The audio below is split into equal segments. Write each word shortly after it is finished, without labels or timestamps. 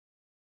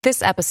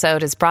This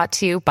episode is brought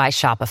to you by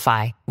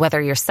Shopify.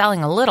 Whether you're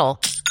selling a little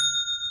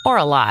or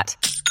a lot,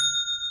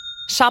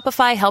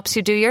 Shopify helps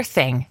you do your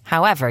thing,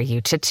 however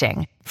you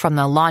cha-ching. From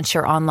the launch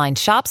your online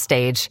shop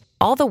stage,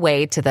 all the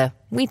way to the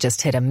we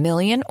just hit 1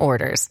 million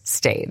orders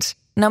stage.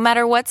 No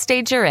matter what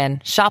stage you're in,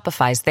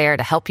 Shopify's there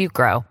to help you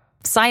grow.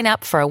 Sign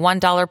up for a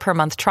 $1 per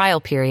month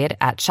trial period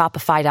at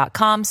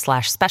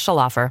shopify.com/special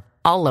offer,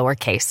 all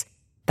lowercase.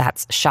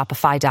 That's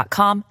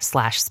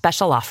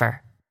shopify.com/special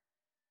offer.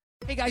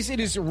 Hey guys, it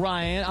is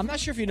Ryan. I'm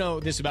not sure if you know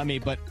this about me,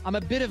 but I'm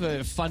a bit of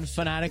a fun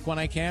fanatic when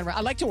I can.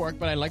 I like to work,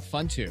 but I like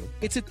fun too.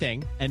 It's a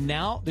thing. And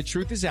now the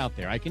truth is out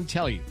there. I can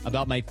tell you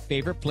about my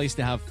favorite place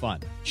to have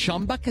fun.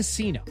 Chumba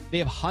Casino. They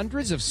have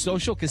hundreds of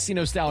social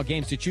casino style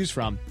games to choose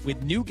from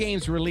with new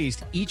games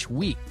released each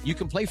week. You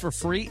can play for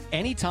free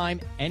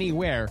anytime,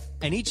 anywhere.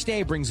 And each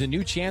day brings a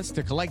new chance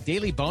to collect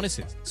daily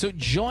bonuses. So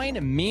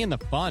join me in the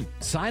fun.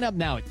 Sign up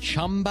now at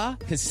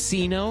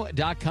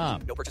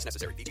ChumbaCasino.com. No purchase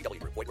necessary. VGW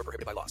Group. Void where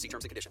prohibited by law. See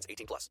terms and conditions.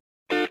 18+.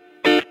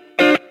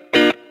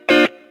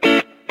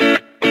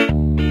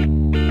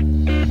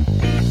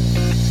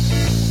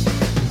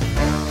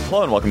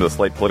 Hello and welcome to the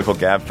Slate Political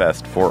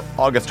Gabfest for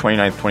August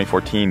 29th,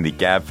 2014, the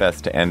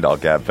Gabfest to End All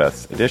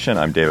Gabfests edition.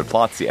 I'm David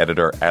Plotz, the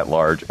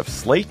editor-at-large of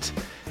Slate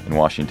in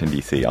Washington,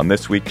 D.C. On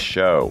this week's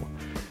show,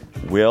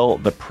 will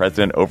the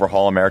president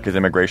overhaul America's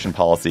immigration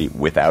policy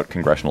without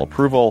congressional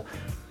approval?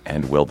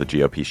 And will the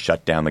GOP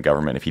shut down the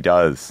government if he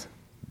does?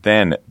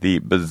 Then the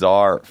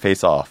bizarre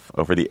face-off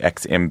over the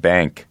Ex-Im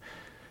Bank.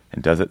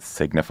 And does it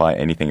signify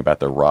anything about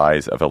the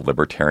rise of a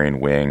libertarian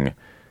wing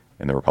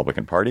in the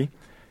Republican Party?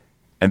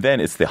 And then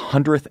it's the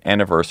 100th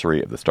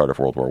anniversary of the start of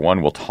World War I.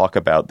 We'll talk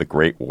about the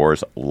Great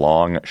War's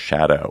long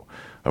shadow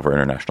over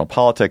international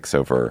politics,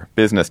 over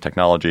business,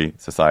 technology,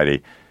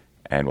 society,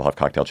 and we'll have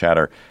cocktail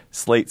chatter.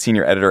 Slate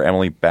senior editor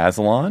Emily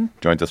Bazelon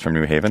joins us from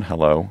New Haven.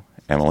 Hello,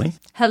 Emily.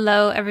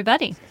 Hello,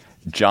 everybody.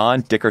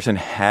 John Dickerson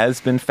has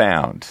been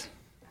found.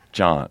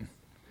 John,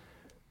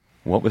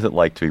 what was it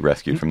like to be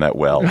rescued from that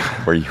well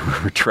where you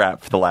were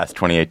trapped for the last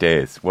 28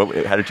 days?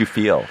 How did you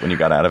feel when you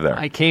got out of there?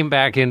 I came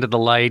back into the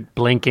light,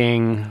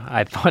 blinking.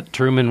 I thought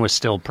Truman was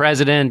still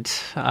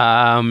president.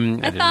 I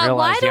didn't realize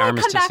why the did I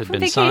armistice come back had from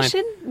been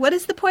vacation? signed. What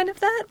is the point of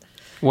that?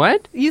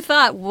 What? You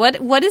thought,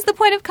 what is the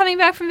point of coming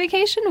back from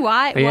vacation?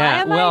 Why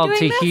am I doing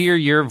this? To hear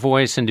your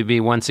voice and to be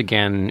once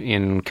again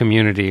in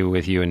community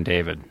with you and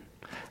David.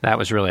 That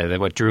was really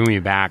what drew me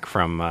back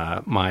from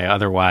my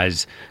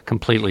otherwise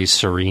completely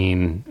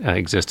serene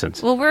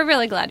existence. Well, we're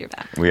really glad you're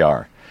back. We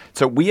are.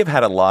 So we have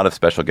had a lot of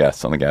special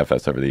guests on the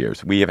Gabfest over the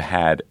years. We have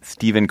had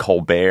Stephen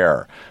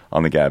Colbert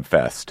on the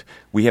Gabfest.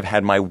 We have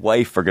had my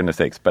wife, for goodness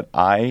sakes. But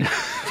I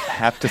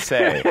have to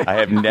say, I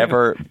have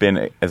never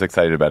been as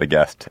excited about a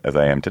guest as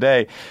I am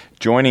today.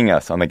 Joining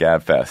us on the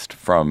Gabfest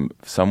from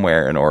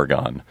somewhere in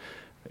Oregon,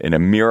 in a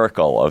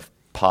miracle of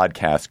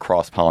podcast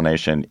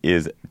cross-pollination,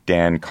 is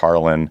Dan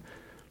Carlin.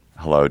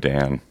 Hello,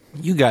 Dan.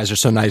 You guys are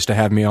so nice to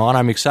have me on.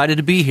 I'm excited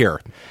to be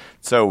here.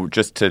 So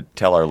just to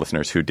tell our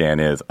listeners who Dan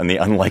is, on the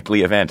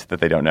unlikely event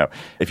that they don't know,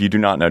 if you do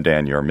not know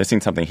Dan, you're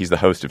missing something. He's the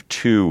host of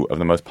two of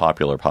the most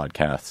popular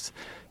podcasts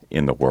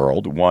in the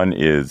world. One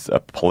is a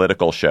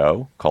political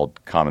show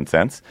called Common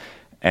Sense.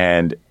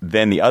 And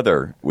then the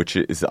other, which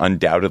is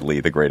undoubtedly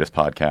the greatest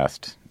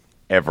podcast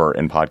ever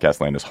in podcast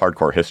land, is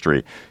Hardcore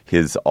History,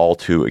 his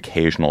all-too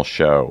occasional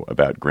show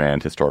about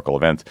grand historical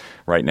events.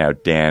 Right now,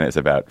 Dan is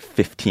about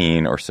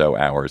 15 or so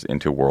hours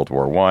into World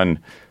War I.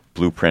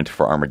 Blueprint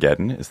for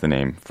Armageddon is the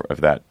name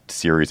of that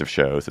series of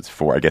shows. It's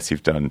four. I guess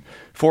you've done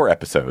 4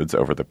 episodes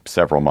over the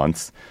several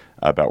months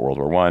about World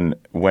War I.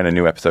 When a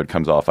new episode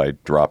comes off, I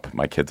drop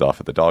my kids off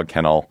at the dog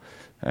kennel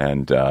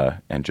and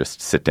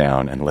just sit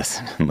down and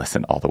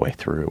listen all the way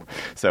through.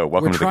 So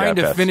welcome to the Gabfest. We're trying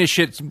to finish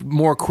it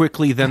more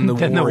quickly than the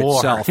war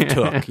itself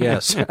took.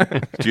 Yes.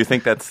 Do you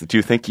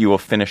think you will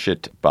finish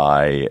it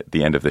by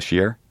the end of this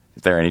year?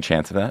 Is there any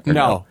chance of that?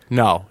 No,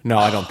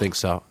 I don't think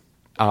so.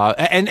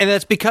 And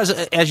that's because,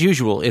 as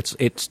usual,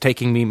 it's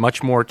taking me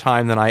much more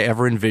time than I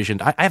ever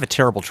envisioned. I have a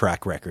terrible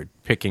track record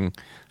picking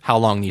how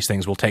long these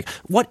things will take.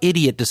 What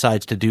idiot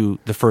decides to do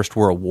the First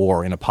World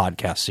War in a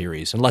podcast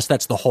series? Unless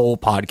that's the whole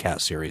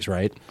podcast series,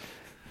 right?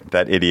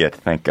 That idiot,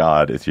 thank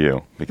God, is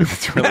you, because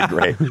it's really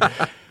great. All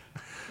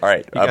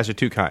right. You guys are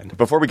too kind.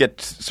 Before we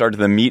get started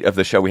the meat of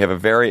the show, we have a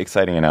very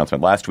exciting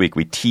announcement. Last week,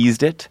 we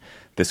teased it.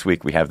 This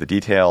week, we have the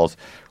details.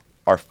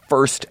 Our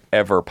first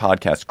ever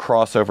podcast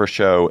crossover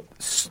show,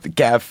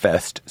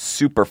 Gabfest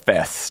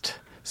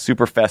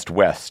Superfest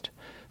West,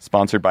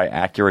 sponsored by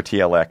Acura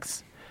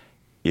TLX,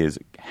 is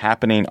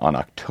happening on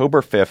October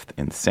 5th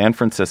in San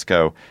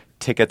Francisco.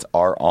 Tickets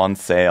are on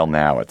sale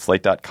now at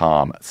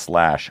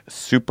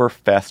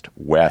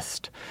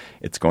slate.com/superfestwest.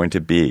 It's going to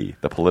be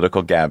the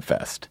political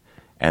Gabfest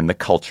and the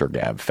culture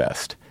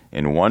Gabfest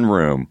in one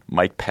room.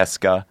 Mike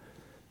Pesca,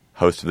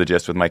 host of The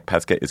Gist with Mike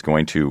Pesca, is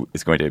going to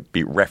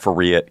be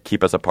referee it,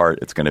 keep us apart.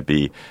 It's going to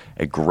be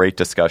a great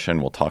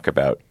discussion. We'll talk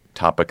about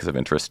topics of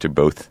interest to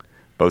both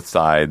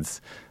sides.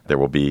 There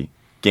will be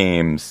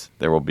games.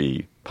 There will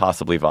be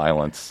possibly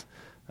violence.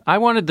 I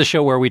wanted the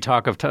show where we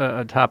talk of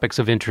topics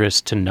of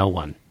interest to no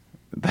one.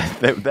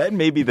 That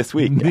may be this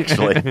week,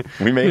 actually.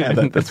 We may have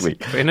that this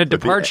week. In a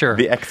departure.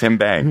 The Ex-Im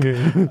Bank.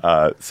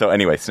 So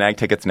anyway, snag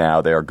tickets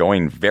now. They are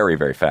going very,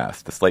 very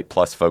fast. The Slate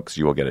Plus folks,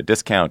 you will get a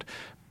discount,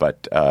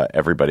 but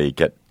everybody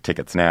get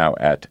tickets now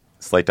at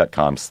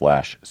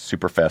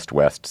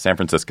slate.com/SuperfestWest, San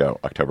Francisco,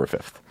 October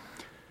 5th.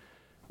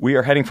 We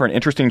are heading for an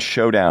interesting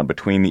showdown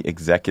between the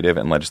executive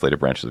and legislative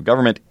branches of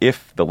government.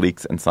 If the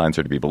leaks and signs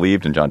are to be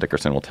believed, and John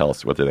Dickerson will tell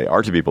us whether they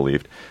are to be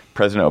believed,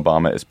 President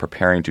Obama is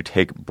preparing to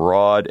take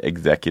broad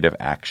executive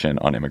action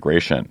on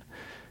immigration,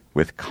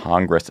 with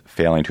Congress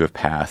failing to have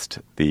passed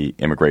the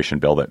immigration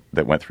bill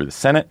that went through the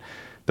Senate.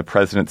 The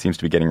president seems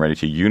to be getting ready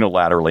to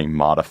unilaterally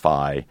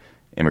modify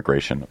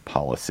immigration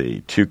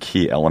policy. Two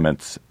key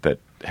elements that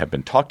have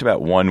been talked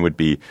about. One would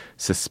be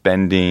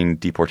suspending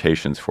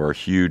deportations for a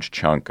huge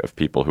chunk of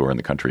people who are in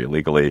the country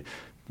illegally.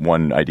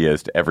 One idea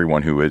is to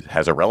everyone who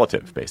has a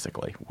relative,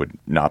 basically, would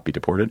not be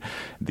deported.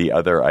 The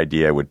other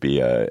idea would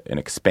be an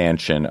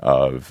expansion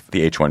of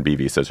the H-1B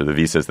visas, or the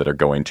visas that are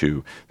going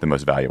to the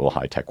most valuable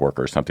high-tech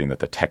workers, something that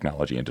the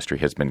technology industry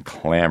has been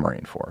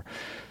clamoring for.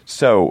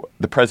 So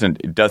the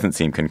president, it doesn't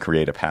seem, can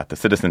create a path to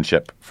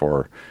citizenship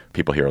for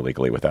people here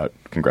illegally without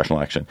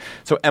congressional action.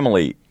 So,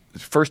 Emily,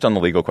 first on the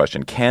legal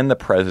question, can the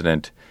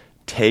president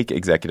take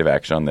executive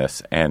action on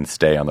this and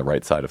stay on the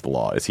right side of the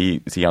law? Is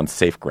he on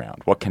safe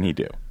ground? What can he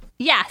do?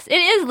 Yes, it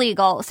is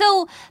legal.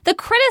 So the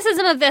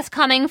criticism of this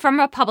coming from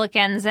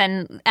Republicans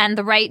and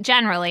the right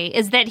generally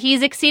is that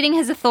he's exceeding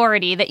his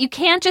authority, that you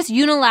can't just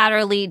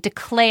unilaterally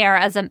declare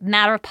as a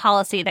matter of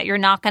policy that you're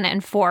not going to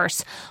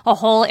enforce a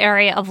whole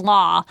area of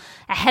law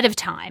ahead of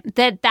time,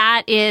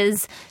 that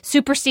is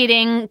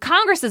superseding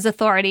Congress's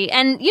authority.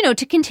 And, you know,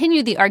 to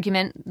continue the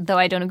argument, though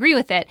I don't agree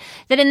with it,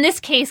 that in this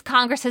case,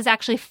 Congress has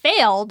actually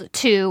failed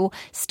to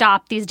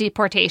stop these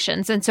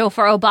deportations. And so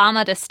for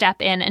Obama to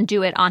step in and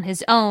do it on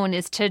his own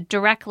is to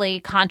directly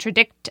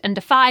contradict and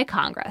defy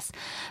Congress.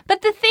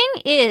 But the thing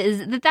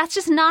is that that's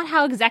just not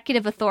how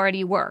executive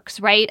authority works,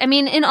 right? I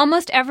mean, in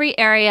almost every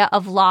area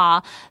of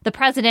law, the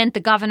president, the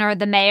governor,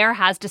 the mayor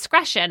has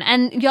discretion,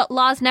 and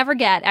laws never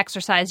get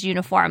exercised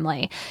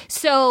uniformly.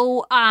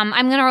 So I'm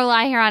going to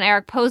rely here on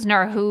Eric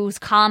Posner, whose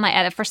column I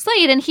edit for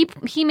Slate, and he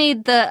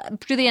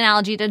drew the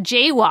analogy to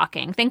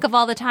jaywalking. Think of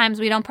all the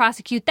times we don't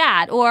prosecute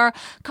that, or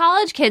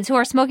college kids who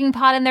are smoking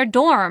pot in their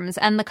dorms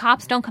and the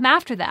cops don't come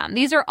after them.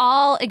 These are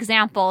all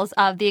examples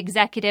of the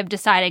executive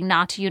deciding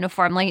not to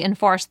uniformly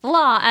enforce the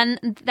law. And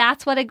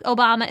that's what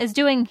Obama is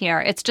doing here.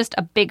 It's just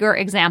a bigger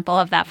example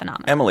of that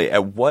phenomenon. Emily,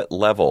 at what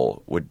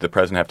level would the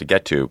president have to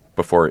get to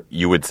before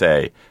you would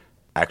say,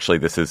 actually,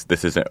 this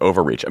is an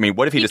overreach? I mean,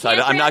 what if he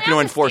decided I'm not going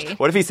to enforce?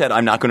 What if he said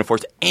I'm not going to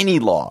enforce any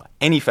law,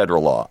 any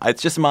federal law?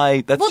 It's just my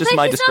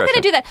discretion. He's not going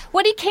to do that.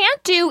 What he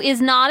can't do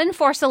is not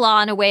enforce a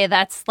law in a way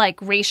that's like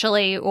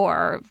racially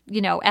or,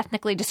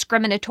 ethnically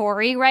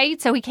discriminatory,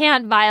 right? So he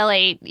can't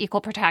violate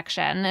equal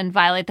protection and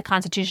violate the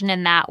Constitution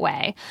in that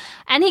way.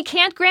 And he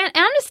can't grant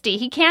amnesty.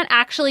 He can't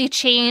actually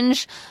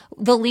change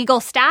the legal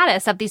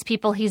status of these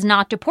people he's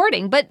not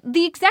deporting. But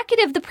the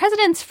executive, the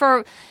presidents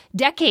for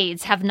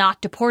decades have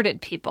not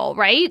deported people,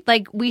 right?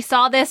 Like we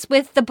saw this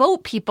with the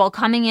boat people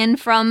coming in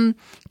from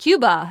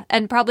Cuba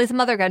and probably some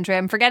other country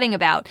I'm forgetting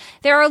about.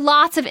 There are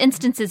lots of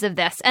instances of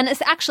this. And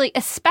it's actually,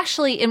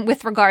 especially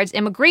with regards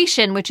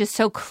immigration, which is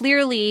so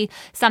clearly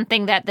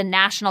something that the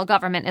national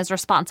government is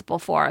responsible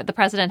for. The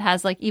president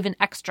has even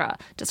extra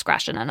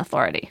discretion and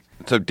authority.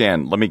 So,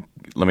 Dan, let me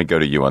go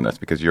to you on this,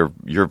 because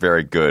you're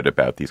very good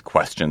about these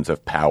questions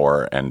of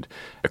power and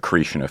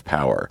accretion of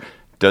power.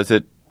 Does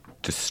it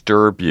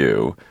disturb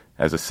you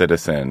as a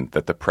citizen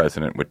that the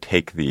president would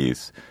take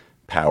these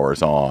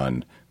powers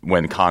on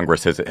when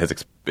Congress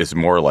is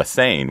more or less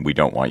saying, we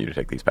don't want you to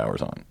take these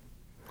powers on?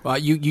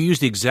 You use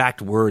the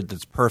exact word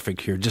that's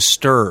perfect here,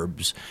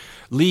 disturbs.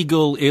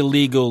 Legal,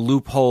 illegal,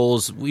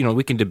 loopholes,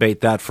 we can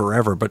debate that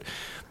forever. But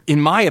in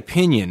my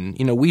opinion,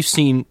 we've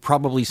seen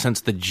probably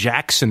since the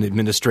Jackson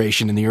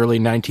administration in the early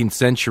 19th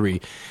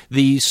century,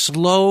 the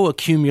slow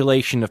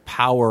accumulation of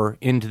power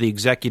into the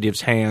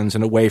executive's hands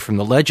and away from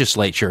the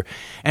legislature.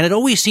 And it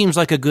always seems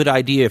like a good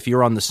idea if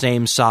you're on the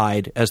same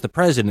side as the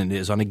president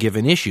is on a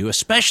given issue,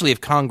 especially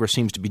if Congress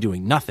seems to be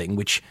doing nothing,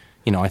 which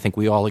I think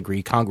we all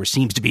agree Congress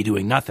seems to be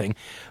doing nothing.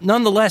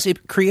 Nonetheless,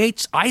 it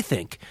creates, I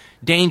think,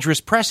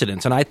 dangerous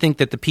precedents. And I think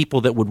that the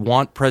people that would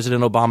want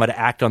President Obama to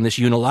act on this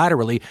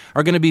unilaterally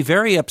are going to be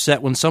very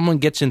upset when someone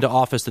gets into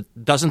office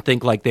that doesn't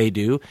think like they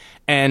do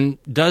and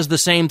does the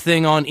same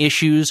thing on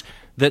issues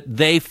that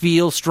they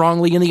feel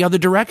strongly in the other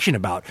direction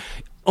about.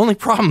 Only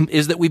problem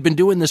is that we've been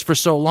doing this for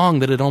so long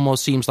that it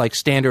almost seems like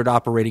standard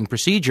operating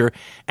procedure.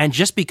 And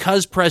just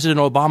because President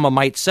Obama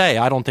might say,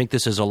 I don't think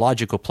this is a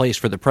logical place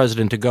for the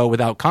president to go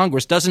without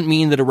Congress, doesn't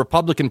mean that a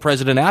Republican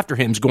president after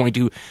him is going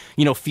to,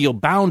 feel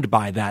bound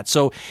by that.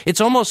 So it's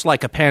almost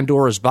like a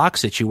Pandora's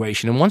box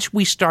situation. And once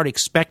we start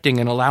expecting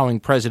and allowing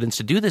presidents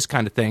to do this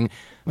kind of thing,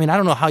 I mean, I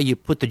don't know how you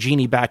put the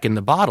genie back in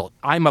the bottle.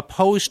 I'm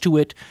opposed to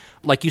it.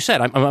 Like you said,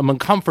 I'm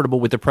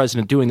uncomfortable with the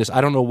president doing this. I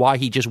don't know why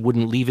he just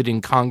wouldn't leave it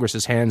in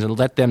Congress's hands and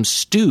let them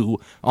stew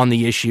on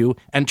the issue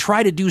and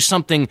try to do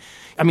something.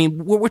 I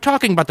mean, what we're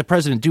talking about the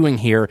president doing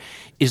here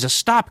is a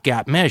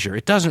stopgap measure.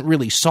 It doesn't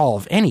really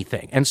solve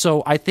anything. And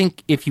so I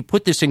think if you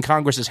put this in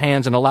Congress's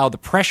hands and allow the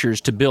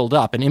pressures to build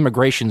up, and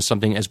immigration is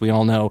something, as we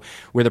all know,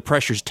 where the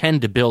pressures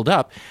tend to build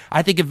up,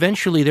 I think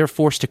eventually they're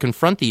forced to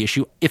confront the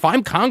issue. If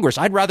I'm Congress,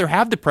 I'd rather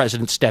have the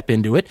president step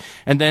into it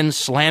and then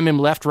slam him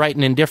left, right,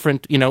 and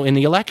indifferent, in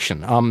the election.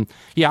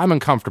 Yeah, I'm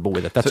uncomfortable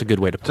with it. That's a good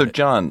way to put it. So,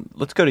 John,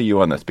 let's go to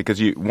you on this,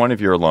 because one of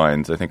your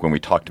lines, I think, when we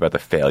talked about the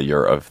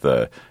failure of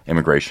the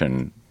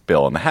immigration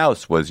bill in the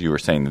House, was you were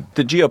saying that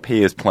the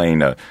GOP is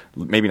playing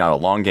maybe not a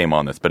long game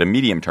on this, but a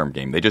medium-term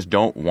game. They just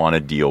don't want to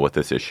deal with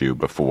this issue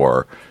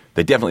before.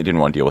 They definitely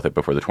didn't want to deal with it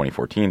before the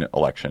 2014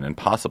 election, and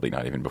possibly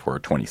not even before a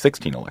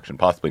 2016 election,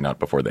 possibly not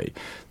before they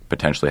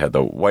potentially had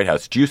the White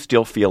House. Do you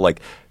still feel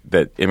like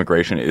that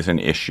immigration is an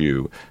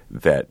issue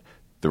that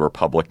the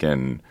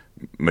Republican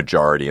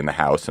majority in the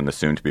House and the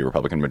soon-to-be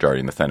Republican majority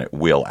in the Senate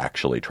will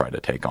actually try to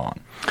take on?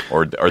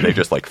 Or are they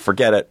just like,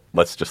 forget it,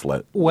 let's just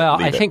leave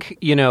I think,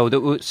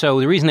 so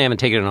the reason they haven't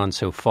taken it on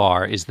so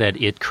far is that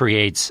it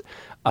creates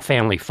a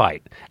family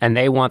fight. And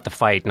they want the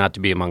fight not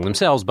to be among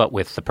themselves, but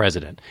with the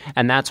president.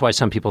 And that's why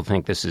some people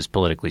think this is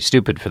politically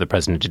stupid for the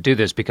president to do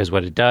this, because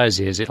what it does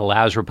is it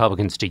allows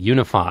Republicans to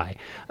unify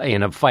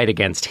in a fight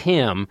against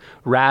him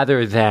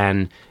rather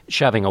than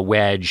shoving a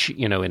wedge,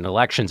 in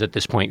elections at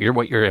this point. And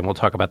we'll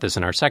talk about this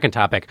in our second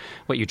topic.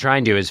 What you try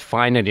and do is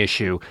find an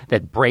issue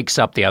that breaks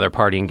up the other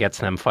party and gets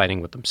them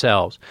fighting with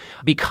themselves.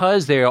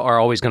 Because they are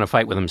always going to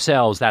fight with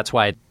themselves, that's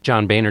why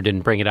John Boehner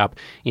didn't bring it up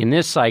in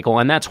this cycle.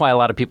 And that's why a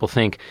lot of people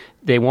think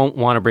they won't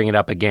want to bring it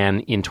up again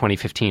in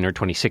 2015 or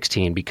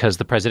 2016, because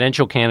the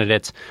presidential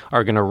candidates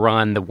are going to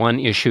run the one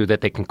issue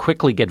that they can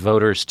quickly get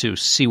voters to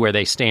see where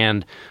they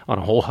stand on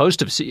a whole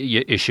host of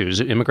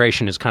issues.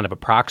 Immigration is kind of a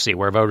proxy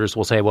where voters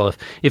will say, well,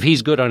 if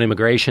he's good on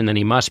immigration, then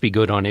he must be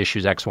good on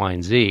issues X, Y,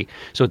 and Z.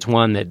 So it's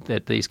one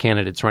that these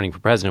candidates running for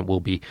president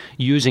will be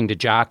using to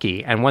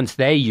jockey. And once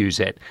they use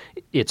it,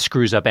 it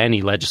screws up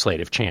any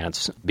legislative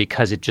chance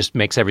because it just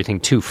makes everything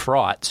too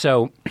fraught.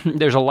 So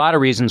there's a lot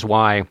of reasons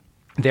why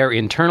their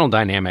internal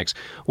dynamics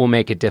will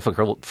make it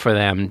difficult for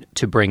them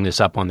to bring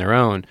this up on their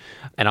own.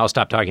 And I'll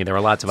stop talking. There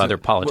are lots of other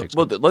politics.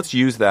 Well, let's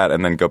use that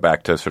and then go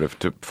back to sort of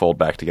to fold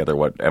back together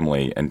what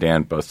Emily and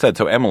Dan both said.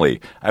 So,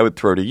 Emily, I would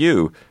throw to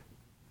you,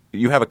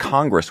 you have a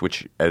Congress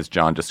which, as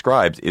John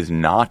describes, is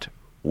not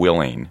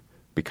willing,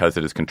 because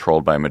it is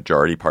controlled by a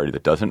majority party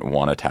that doesn't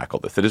want to tackle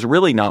this, that is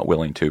really not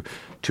willing to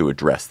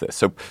address this.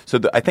 So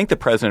I think the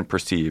president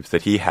perceives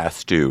that he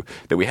has to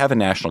 – that we have a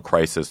national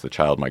crisis, the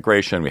child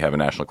migration. We have a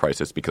national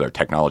crisis because our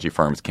technology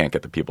firms can't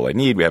get the people they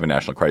need. We have a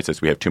national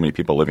crisis. We have too many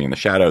people living in the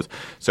shadows.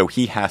 So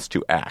he has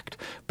to act.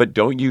 But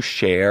don't you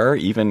share,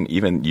 even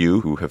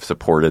you who have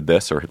supported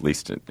this or at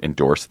least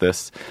endorsed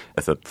this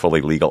as a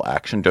fully legal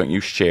action, don't you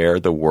share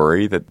the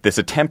worry that this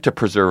attempt to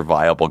preserve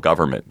viable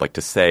government, like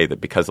to say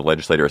that because the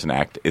legislator isn't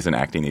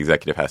acting, the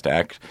executive has to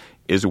act,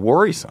 is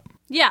worrisome?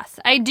 Yes,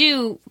 I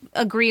do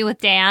agree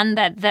with Dan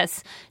that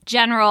this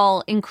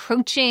general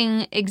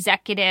encroaching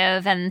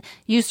executive and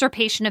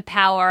usurpation of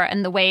power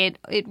and the way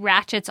it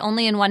ratchets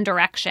only in one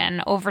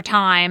direction over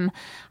time,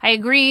 I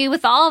agree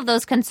with all of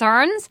those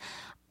concerns,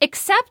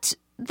 except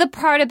the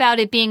part about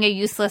it being a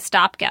useless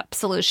stopgap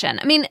solution.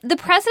 I mean, the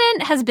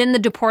president has been the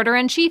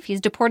deporter-in-chief.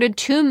 He's deported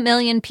 2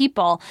 million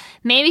people.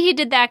 Maybe he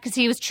did that because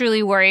he was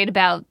truly worried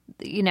about,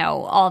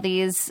 all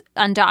these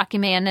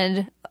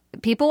undocumented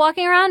people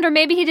walking around, or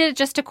maybe he did it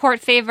just to court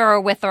favor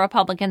with the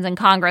Republicans in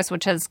Congress,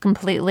 which has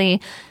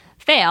completely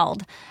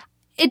failed.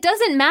 It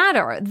doesn't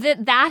matter.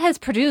 That has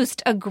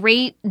produced a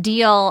great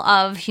deal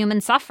of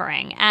human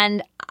suffering.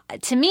 And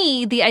to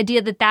me, the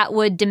idea that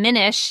would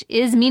diminish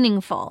is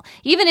meaningful.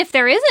 Even if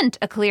there isn't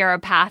a clear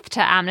path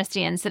to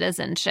amnesty and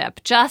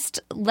citizenship, just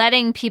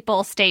letting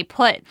people stay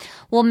put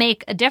will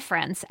make a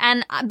difference.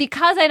 And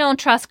because I don't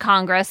trust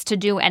Congress to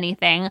do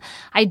anything,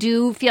 I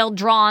do feel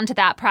drawn to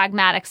that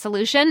pragmatic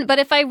solution. But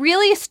if I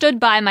really stood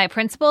by my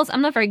principles,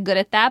 I'm not very good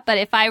at that, but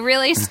if I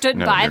really stood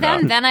by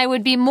them, then I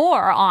would be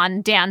more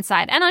on Dan's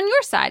side and on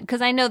your side,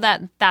 because I know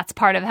that that's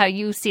part of how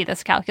you see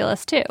this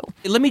calculus too.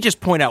 Let me just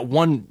point out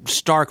one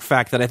stark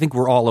fact that I think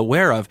we're all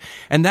aware of,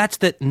 and that's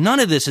that none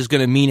of this is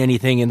going to mean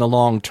anything in the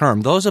long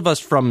term. Those of us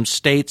from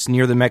states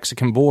near the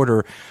Mexican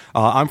border,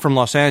 I'm from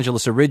Los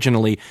Angeles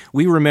originally,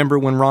 we remember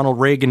when Ronald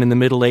Reagan in the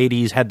middle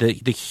 80s had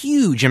the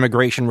huge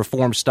immigration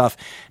reform stuff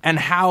and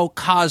how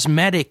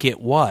cosmetic it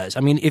was.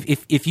 I mean,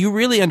 if you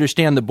really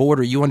understand the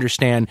border, you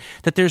understand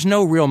that there's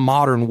no real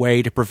modern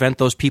way to prevent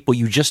those people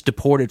you just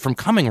deported from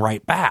coming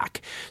right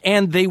back.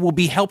 And they will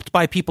be helped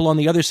by people on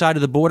the other side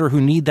of the border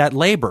who need that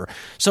labor.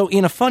 So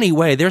in a funny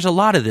way, there's a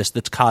lot of this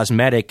that's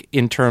cosmetic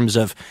in terms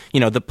of,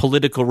 the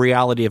political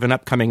reality of an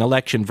upcoming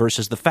election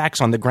versus the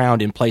facts on the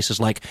ground in places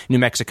like New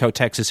Mexico,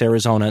 Texas,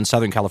 Arizona, and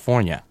Southern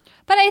California.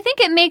 But I think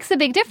it makes a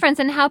big difference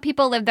in how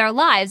people live their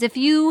lives. If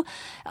you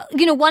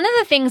know, one of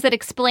the things that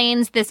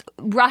explains this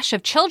rush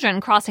of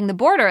children crossing the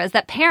border is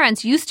that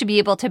parents used to be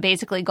able to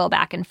basically go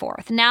back and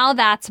forth. Now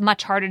that's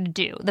much harder to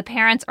do. The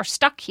parents are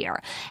stuck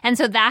here. And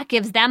so that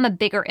gives them a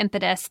bigger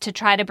impetus to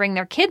try to bring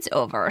their kids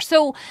over.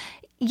 So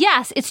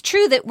yes, it's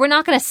true that we're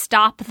not going to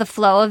stop the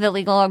flow of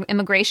illegal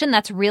immigration.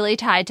 That's really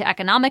tied to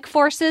economic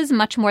forces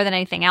much more than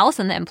anything else,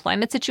 and the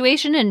employment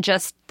situation and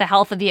just the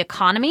health of the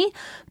economy.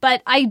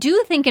 But I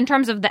do think in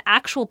terms of the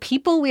actual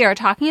people we are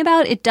talking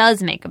about, it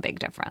does make a big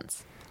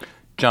difference.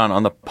 John,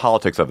 on the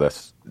politics of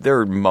this, there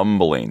are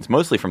mumblings,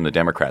 mostly from the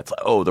Democrats,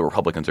 oh, the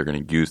Republicans are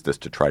going to use this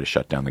to try to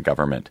shut down the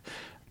government.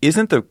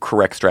 Isn't the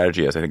correct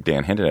strategy, as I think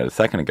Dan hinted at a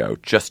second ago,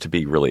 just to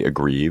be really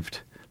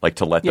aggrieved? Like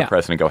to let the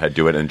president go ahead and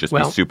do it and just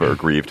be super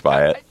aggrieved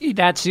by it?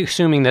 That's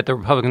assuming that the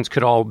Republicans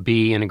could all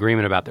be in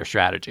agreement about their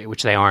strategy,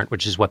 which they aren't,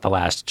 which is what the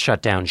last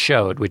shutdown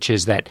showed, which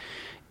is that,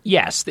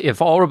 yes,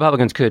 if all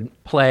Republicans could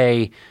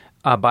play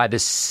by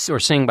this or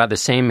sing by the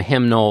same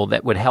hymnal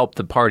that would help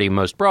the party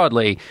most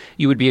broadly,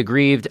 you would be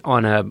aggrieved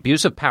on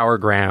abuse of power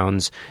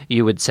grounds.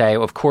 You would say,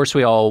 of course,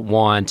 we all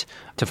want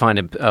to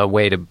find a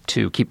way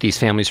to keep these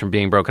families from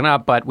being broken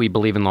up, but we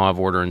believe in law of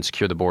order and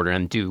secure the border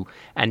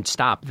and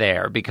stop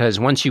there. Because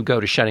once you go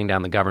to shutting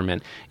down the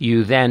government,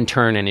 you then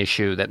turn an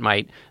issue that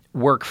might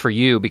work for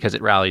you because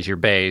it rallies your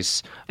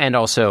base, and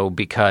also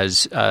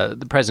because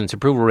the president's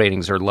approval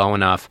ratings are low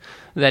enough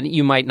that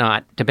you might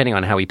not, depending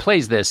on how he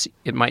plays this,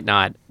 it might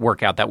not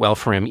work out that well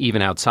for him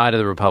even outside of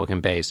the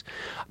Republican base.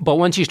 But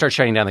once you start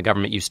shutting down the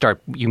government,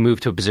 you move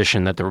to a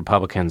position that the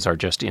Republicans are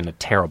just in a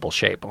terrible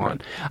shape on.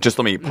 Just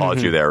let me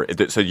pause you there.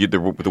 So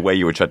the way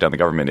you would shut down the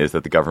government is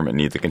that the government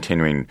needs a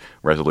continuing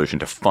resolution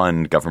to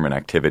fund government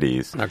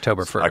activities.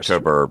 October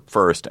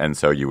 1st. And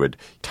so you would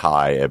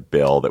tie a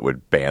bill that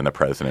would ban the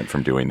president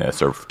from doing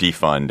this or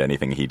defund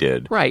anything he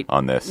did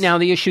on this. Now,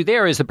 the issue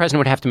there is the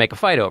president would have to make a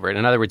fight over it.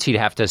 In other words, he'd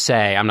have to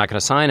say, I'm not going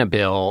to sign a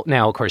bill.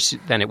 Now, of course,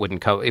 then it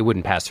wouldn't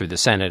pass through the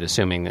Senate,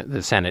 assuming that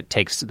the Senate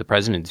takes the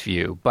president's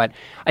view. But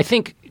I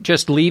think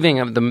just leaving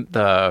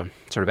the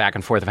sort of back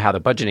and forth of how the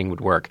budgeting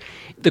would work,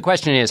 the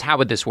question is, how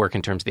would this work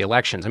in terms of the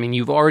elections? I mean,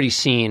 you've already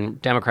seen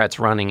Democrats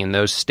running in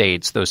those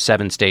states, those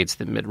 7 states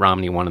that Mitt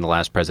Romney won in the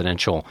last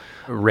presidential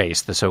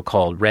race, the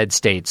so-called red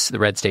states, the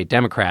red state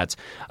Democrats,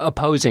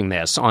 opposing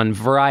this on a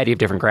variety of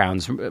different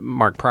grounds.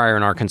 Mark Pryor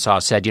in Arkansas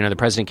said, the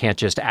president can't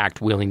just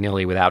act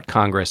willy-nilly without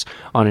Congress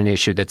on an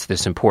issue that's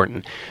this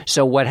important.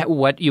 So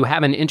what you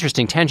have an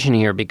interesting tension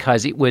here,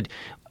 because it would –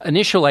 an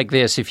issue like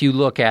this, if you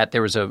look at,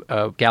 there was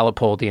a Gallup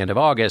poll at the end of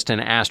August and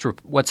asked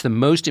what's the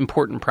most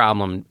important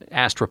problem,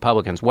 asked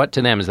Republicans, what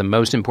to them is the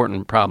most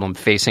important problem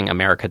facing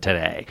America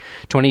today?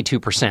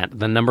 22%,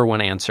 the number one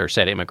answer,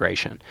 said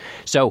immigration.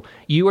 So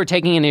you are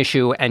taking an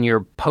issue and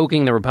you're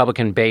poking the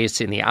Republican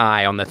base in the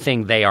eye on the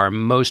thing they are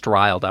most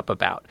riled up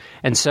about.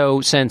 And so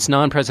since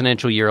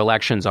non-presidential year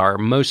elections are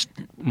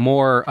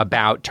more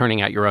about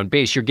turning out your own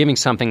base, you're giving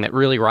something that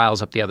really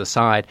riles up the other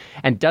side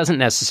and doesn't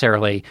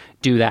necessarily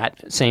do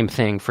that same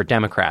thing for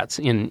Democrats.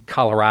 In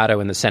Colorado,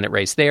 in the Senate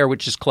race there,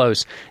 which is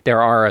close, there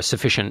are a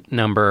sufficient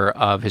number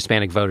of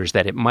Hispanic voters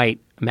that it might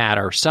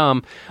matter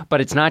some, but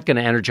it's not going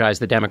to energize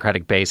the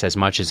Democratic base as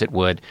much as it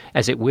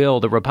will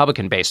the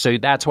Republican base. So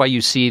that's why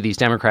you see these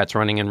Democrats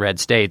running in red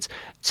states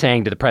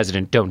saying to the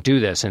president, don't do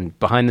this. And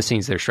behind the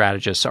scenes, their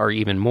strategists are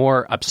even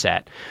more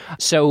upset.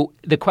 So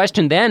the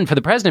question then for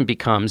the president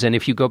becomes, and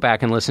if you go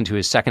back and listen to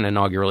his second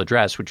inaugural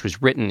address, which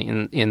was written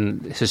in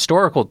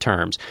historical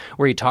terms,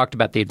 where he talked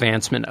about the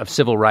advancement of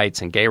civil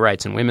rights and gay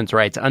rights and women's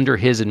rights under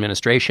his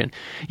administration,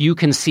 you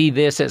can see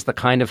this as the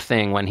kind of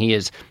thing when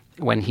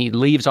he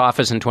leaves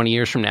office in 20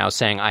 years from now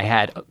saying, I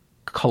had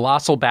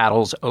colossal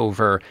battles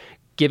over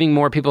giving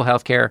more people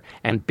health care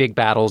and big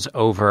battles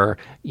over,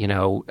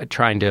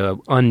 trying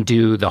to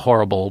undo the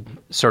horrible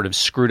sort of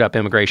screwed up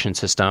immigration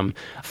system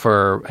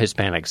for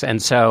Hispanics.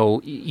 And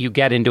so you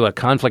get into a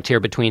conflict here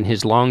between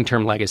his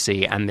long-term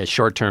legacy and the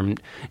short-term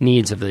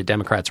needs of the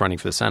Democrats running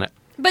for the Senate.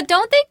 But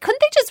couldn't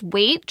they just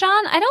wait,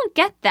 John? I don't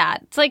get that.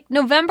 It's like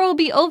November will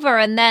be over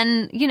and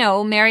then,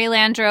 Mary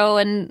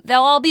Landrieu and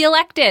they'll all be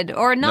elected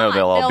or not. No,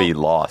 they'll all be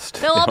lost.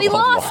 They'll all be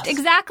lost.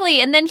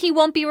 Exactly. And then he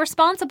won't be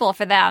responsible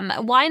for them.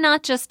 Why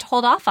not just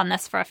hold off on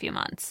this for a few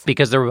months?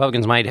 Because the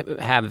Republicans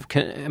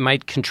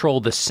might control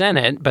the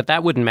Senate, but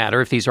that wouldn't matter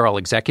if these are all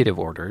executive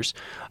orders.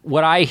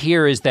 What I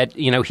hear is that,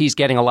 he's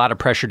getting a lot of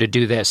pressure to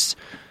do this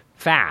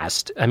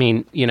fast. I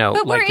mean,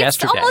 but like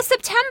yesterday. It's almost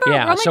September.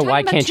 Yeah, so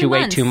why can't you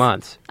wait 2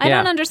 months? I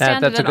don't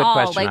understand that's it at a good all.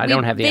 question. I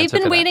don't have the answer for that.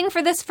 They've been waiting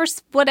for this for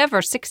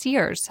 6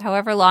 years,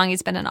 however long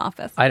he's been in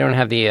office. I don't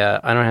have the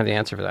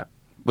answer for that.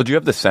 Well, do you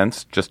have the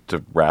sense, just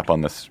to wrap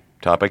on this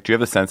topic, do you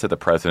have the sense that the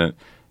president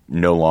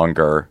no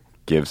longer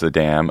gives a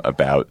damn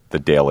about the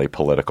daily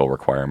political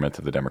requirements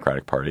of the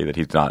Democratic Party, that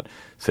he's not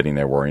sitting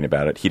there worrying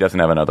about it? He doesn't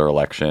have another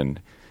election.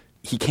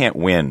 He can't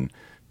win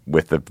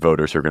with the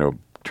voters who are going to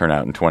turn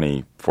out in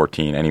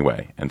 2014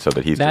 anyway. And so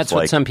that he's that's just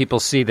like, what some people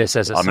see this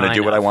as a sign of. I'm going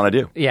to do what I want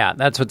to do. Yeah,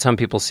 that's what some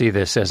people see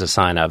this as a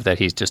sign of, that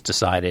he's just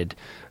decided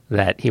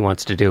that he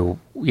wants to do,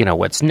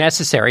 what's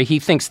necessary. He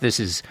thinks this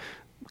is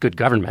good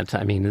government.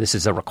 I mean, this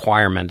is a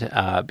requirement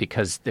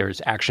because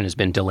action has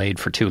been delayed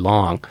for too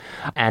long,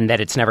 and that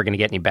it's never going to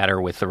get any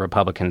better with the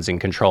Republicans in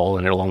control,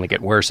 and it'll only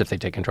get worse if they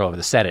take control of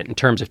the Senate in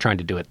terms of trying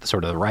to do it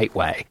sort of the right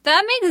way.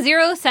 That makes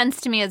zero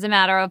sense to me as a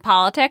matter of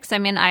politics. I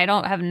mean, I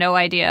don't have no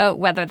idea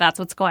whether that's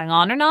what's going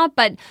on or not,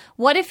 but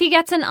what if he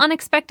gets an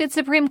unexpected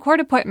Supreme Court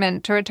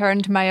appointment, to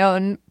return to my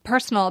own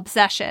personal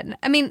obsession?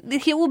 I mean,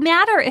 it will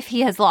matter if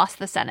he has lost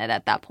the Senate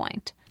at that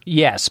point.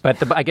 Yes,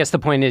 but I guess the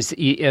point is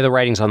the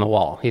writing's on the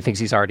wall. He thinks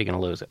he's already going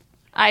to lose it.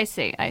 I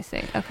see.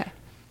 Okay.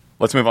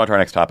 Let's move on to our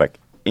next topic.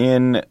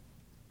 In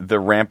the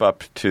ramp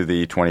up to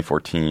the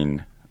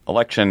 2014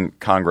 election,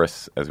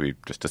 Congress, as we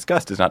just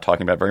discussed, is not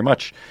talking about very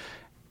much.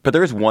 But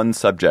there is one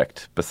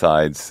subject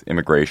besides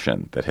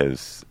immigration that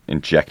has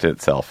injected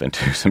itself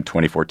into some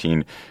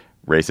 2014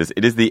 races.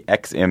 It is the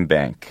Ex-Im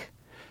Bank.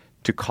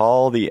 To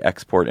call the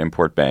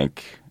Export-Import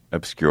Bank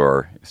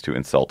obscure is to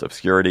insult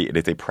obscurity. It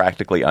is a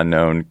practically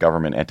unknown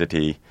government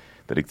entity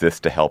that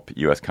exists to help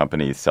U.S.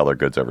 companies sell their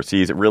goods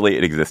overseas.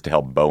 It exists to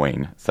help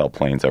Boeing sell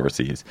planes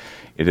overseas.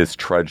 It has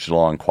trudged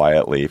along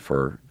quietly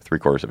for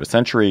 3/4 of a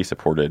century,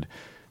 supported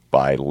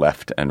by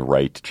left and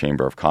right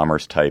Chamber of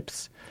Commerce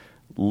types.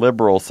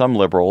 Some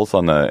liberals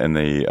in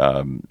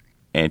the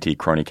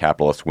anti-crony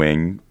capitalist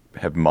wing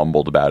have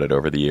mumbled about it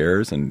over the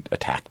years and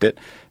attacked it.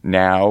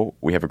 Now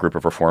we have a group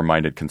of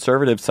reform-minded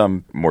conservatives,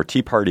 some more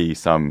Tea Party,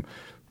 some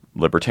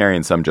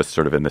libertarians, some just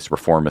sort of in this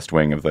reformist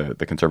wing of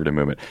the conservative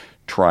movement,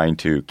 trying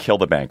to kill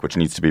the bank, which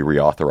needs to be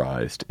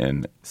reauthorized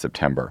in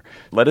September.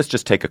 Let us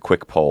just take a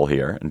quick poll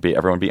here and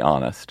everyone be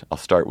honest. I'll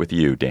start with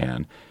you,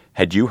 Dan.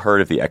 Had you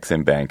heard of the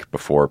Ex-Im Bank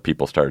before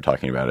people started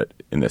talking about it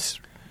in this?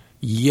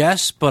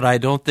 Yes, but I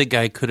don't think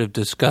I could have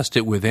discussed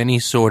it with any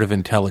sort of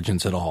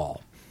intelligence at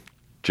all.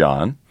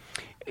 John?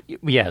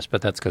 Yes,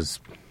 but that's because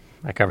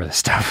I cover this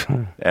stuff.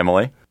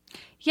 Emily?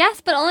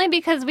 Yes, but only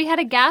because we had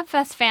a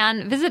GabFest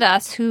fan visit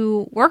us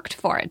who worked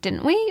for it,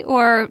 didn't we?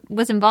 Or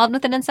was involved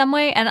with it in some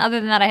way? And other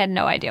than that, I had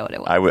no idea what it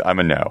was. I'm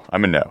a no.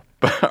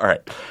 All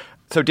right.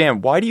 So,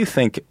 Dan, do you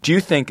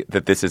think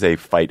that this is a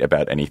fight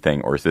about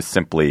anything, or is this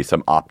simply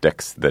some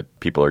optics that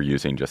people are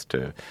using just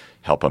to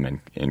help them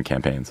in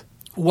campaigns?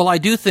 Well, I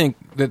do think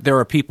that there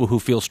are people who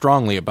feel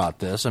strongly about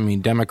this. I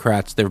mean, there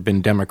have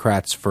been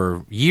Democrats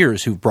for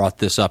years who've brought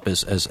this up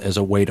as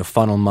a way to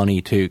funnel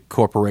money to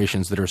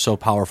corporations that are so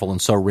powerful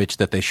and so rich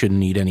that they shouldn't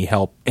need any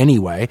help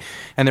anyway.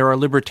 And there are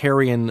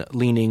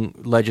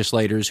libertarian-leaning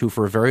legislators who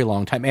for a very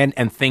long time,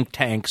 and think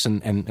tanks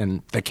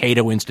and the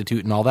Cato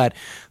Institute and all that,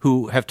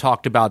 who have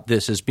talked about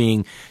this as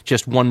being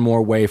just one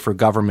more way for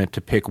government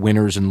to pick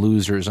winners and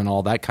losers and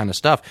all that kind of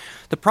stuff.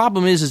 The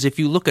problem is if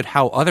you look at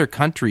how other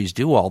countries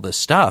do all this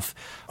stuff,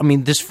 I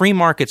mean, this free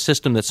market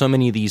system that so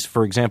many of these,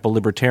 for example,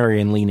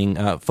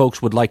 libertarian-leaning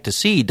folks would like to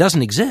see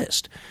doesn't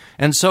exist.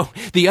 And so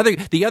the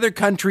other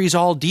countries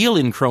all deal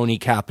in crony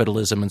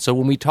capitalism. And so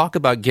when we talk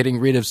about getting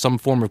rid of some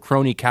form of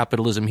crony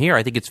capitalism here,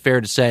 I think it's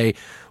fair to say,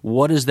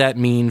 what does that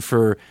mean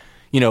for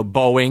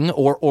Boeing,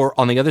 or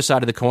on the other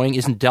side of the coin,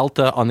 isn't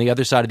Delta on the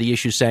other side of the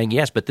issue saying,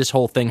 yes, but this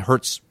whole thing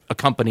hurts a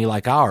company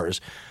like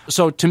ours?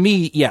 So to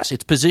me, yes,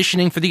 it's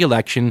positioning for the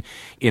election.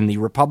 In the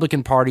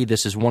Republican Party,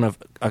 this is one of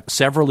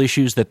several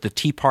issues that the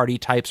Tea Party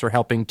types are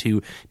helping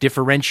to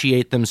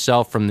differentiate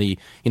themselves from the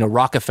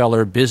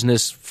Rockefeller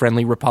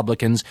business-friendly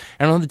Republicans.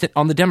 And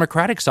on the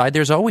Democratic side,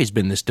 there's always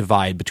been this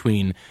divide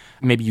between,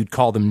 maybe you'd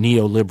call them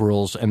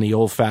neoliberals, and the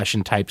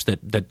old-fashioned types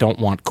that don't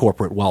want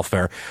corporate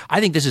welfare. I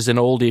think this is an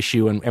old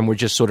issue, and we're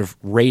just sort of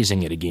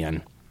raising it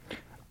again.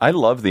 I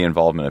love the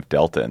involvement of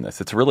Delta in this.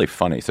 It's really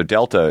funny. So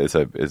Delta is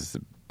a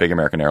big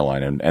American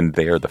airline, and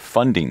they are the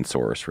funding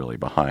source really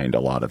behind a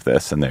lot of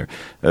this, and they're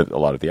a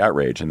lot of the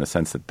outrage in the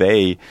sense that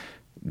they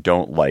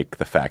don't like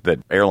the fact that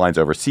airlines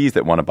overseas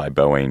that want to buy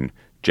Boeing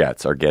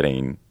jets are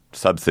getting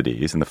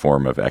subsidies in the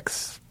form of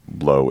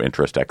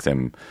low-interest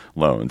Ex-Im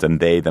loans, and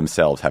they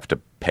themselves have to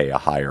pay a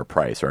higher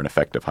price or an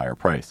effective higher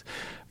price.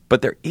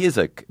 But there's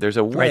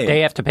a way. Right, they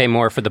have to pay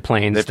more for the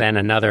planes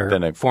than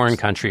a foreign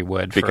country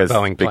would for a Boeing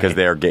plane. Because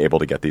they're able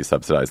to get these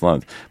subsidized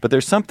loans. But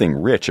there's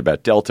something rich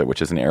about Delta,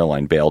 which is an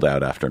airline bailed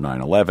out after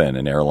 9/11,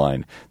 an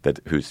airline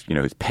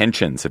whose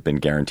pensions have been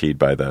guaranteed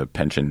by the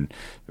pension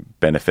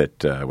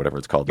benefit, whatever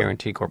it's called.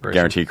 Guarantee Corporation.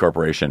 Guarantee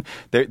Corporation.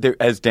 They're,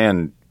 as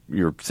Dan,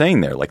 you're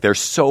saying there, like we're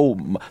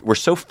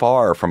so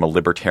far from a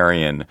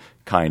libertarian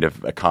kind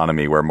of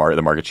economy where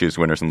the market chooses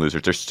winners and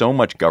losers. There's so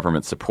much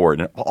government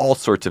support in all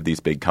sorts of these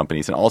big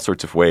companies in all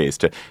sorts of ways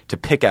to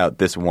pick out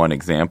this one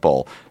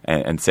example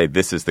and say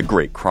this is the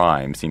great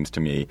crime seems to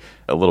me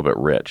a little bit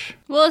rich.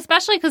 Well,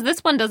 especially because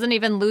this one doesn't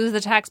even lose the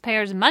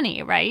taxpayers'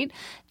 money, right?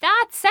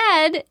 That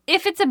said,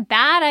 if it's a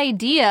bad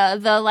idea,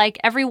 the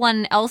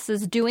everyone else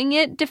is doing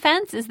it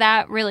defense, is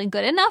that really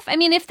good enough? I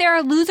mean, if there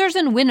are losers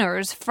and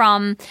winners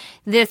from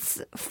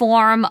this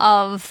form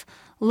of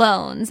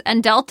loans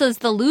and Delta's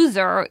the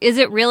loser, is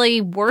it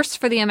really worse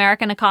for the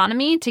American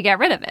economy to get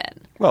rid of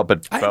it? Well,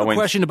 but I have a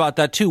question about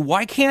that, too.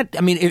 Why can't,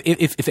 I mean,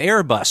 if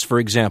Airbus, for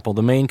example,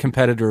 the main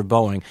competitor of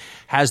Boeing,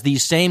 has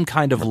these same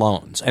kind of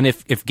loans, and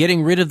if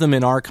getting rid of them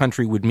in our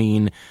country would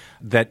mean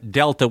that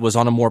Delta was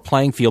on a more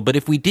playing field, but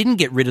if we didn't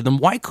get rid of them,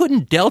 why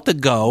couldn't Delta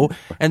go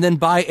and then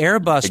buy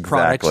Airbus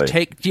products,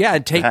 take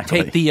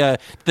the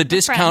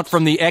discount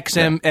from the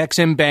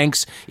XM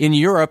banks in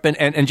Europe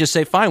and just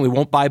say, fine, we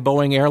won't buy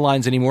Boeing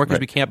Airlines anymore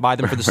because we can't buy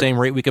them for the same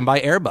rate we can buy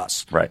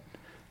Airbus. Right.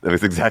 That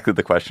was exactly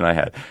the question I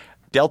had.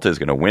 Delta is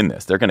going to win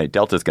this.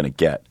 Delta's going to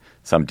get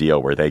some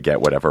deal where they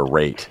get whatever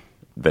rate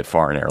that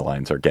foreign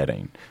airlines are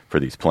getting for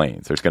these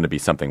planes. There's going to be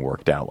something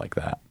worked out like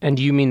that. And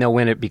do you mean they'll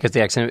win it because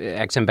the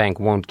Exim Bank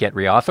won't get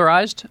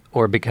reauthorized,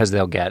 or because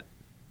they'll get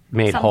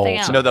made whole?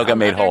 No, they'll get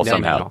made whole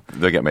somehow.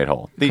 They'll get made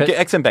whole. The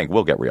Exim Bank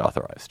will get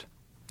reauthorized.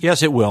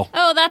 Yes, it will.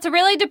 Oh, that's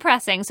really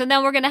depressing. So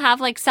then we're going to have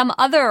like some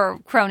other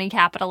crony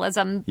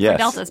capitalism for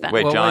Delta's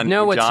benefit. Wait, John,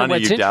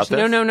 you doubt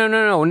this?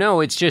 No.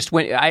 It's just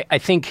when I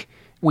think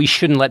we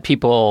shouldn't let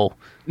people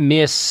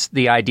miss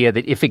the idea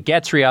that if it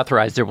gets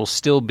reauthorized, there will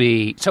still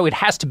be – so it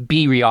has to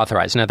be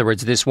reauthorized. In other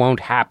words, this won't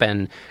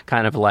happen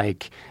kind of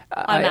like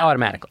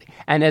automatically.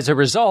 And as a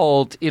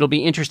result, it'll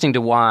be interesting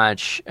to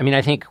watch. I mean,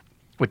 I think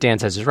what Dan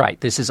says is right.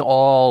 This is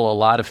all a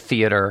lot of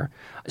theater,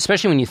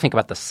 especially when you think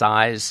about the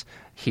size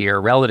here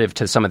relative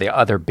to some of the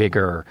other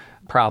bigger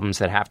problems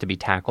that have to be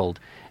tackled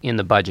in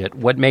the budget.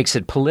 What makes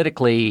it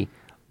politically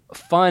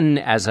fun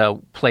as a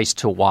place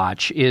to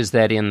watch is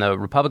that in the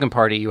Republican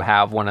Party you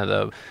have one of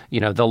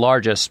the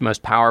largest,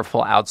 most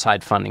powerful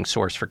outside funding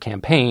source for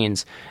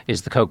campaigns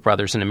is the Koch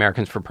brothers and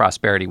Americans for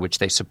Prosperity, which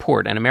they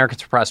support. And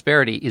Americans for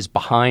Prosperity is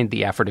behind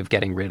the effort of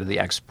getting rid of the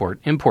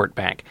Export-Import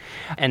Bank.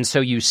 And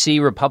so you see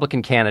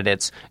Republican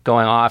candidates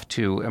going off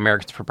to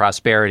Americans for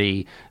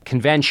Prosperity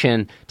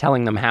convention,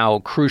 telling them how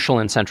crucial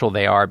and central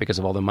they are because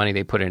of all the money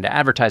they put into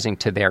advertising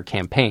to their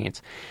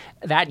campaigns.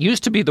 That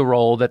used to be the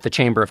role that the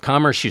Chamber of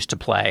Commerce used to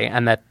play,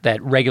 and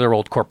that regular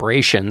old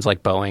corporations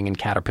like Boeing and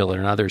Caterpillar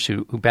and others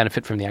who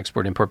benefit from the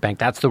Export-Import Bank,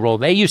 that's the role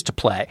they used to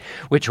play,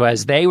 which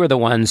was they were the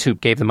ones who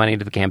gave the money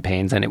to the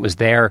campaigns, and it was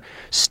their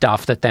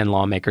stuff that then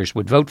lawmakers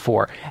would vote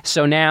for.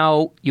 So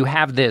now you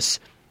have this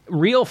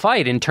real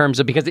fight in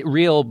terms of, because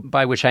real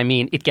by which I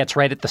mean it gets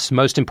right at the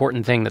most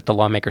important thing that the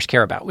lawmakers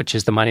care about, which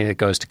is the money that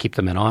goes to keep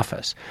them in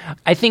office.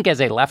 I think as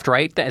a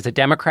left-right, as a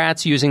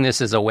Democrats using this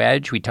as a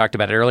wedge, we talked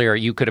about it earlier,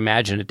 you could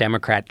imagine a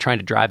Democrat trying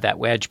to drive that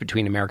wedge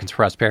between Americans for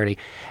Prosperity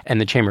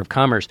and the Chamber of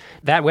Commerce.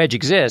 That wedge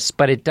exists,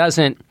 but it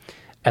doesn't,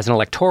 as an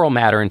electoral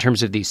matter in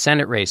terms of these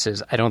Senate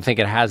races, I don't think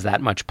it has that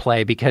much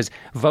play because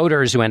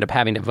voters who end up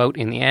having to vote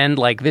in the end,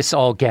 like this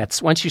all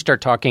gets, once you start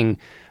talking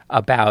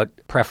about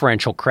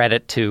preferential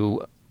credit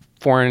to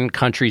foreign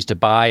countries to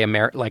buy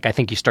like I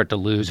think you start to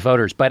lose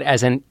voters. But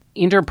as an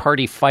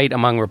inter-party fight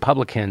among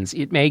Republicans,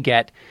 it may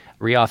get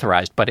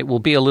reauthorized, but it will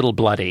be a little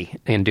bloody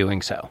in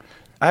doing so.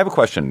 I have a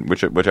question,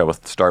 which I will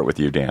start with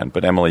you, Dan,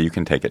 but Emily, you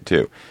can take it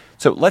too.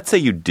 So let's say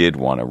you did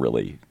want to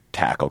really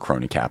tackle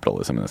crony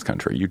capitalism in this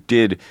country. You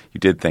did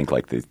think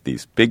like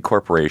these big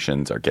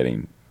corporations are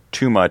getting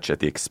too much at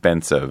the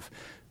expense of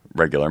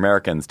regular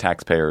Americans,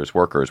 taxpayers,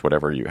 workers,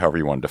 however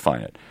you want to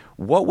define it.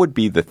 What would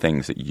be the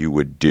things that you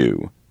would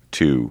do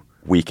to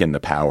weaken the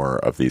power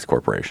of these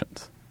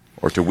corporations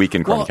or to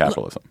weaken crony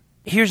capitalism?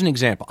 Here's an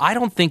example. I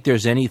don't think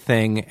there's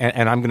anything,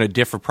 and I'm going to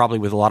differ probably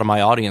with a lot of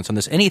my audience on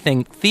this,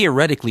 anything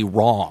theoretically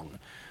wrong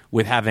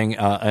with having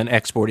an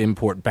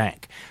export-import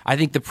bank. I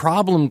think the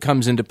problem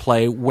comes into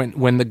play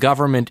when the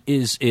government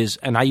is,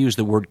 and I use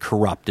the word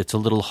corrupt. It's a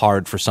little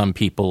hard for some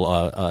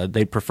people.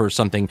 They prefer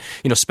something,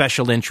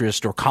 special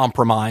interest or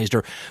compromised.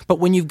 But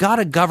when you've got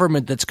a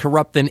government that's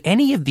corrupt, then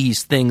any of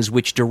these things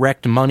which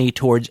direct money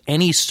towards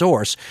any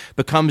source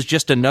becomes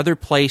just another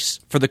place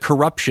for the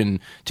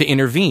corruption to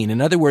intervene. In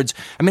other words,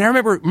 I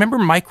remember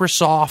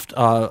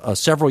Microsoft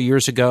several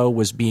years ago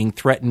was being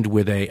threatened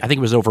with I think it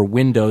was over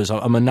Windows,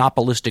 a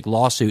monopolistic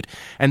lawsuit.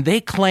 And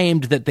they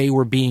claimed that they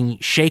were being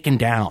shaken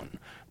down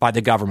by the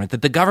government,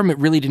 that the government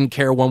really didn't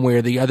care one way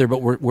or the other,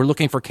 but we're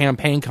looking for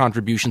campaign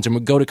contributions and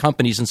would go to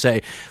companies and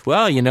say,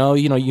 well,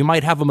 you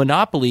might have a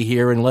monopoly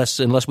here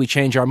unless we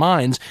change our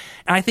minds.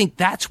 And I think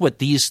that's what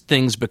these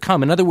things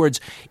become. In other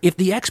words, if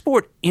the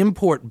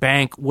Export-Import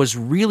Bank was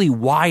really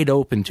wide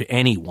open to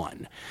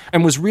anyone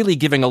and was really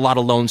giving a lot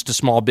of loans to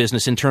small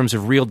business in terms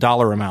of real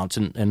dollar amounts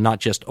and not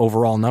just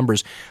overall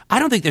numbers, I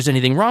don't think there's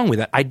anything wrong with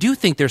that. I do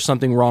think there's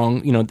something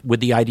wrong,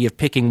 with the idea of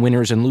picking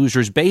winners and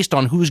losers based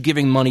on who's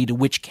giving money to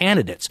which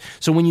candidates.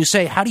 So when you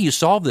say, how do you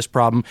solve this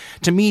problem?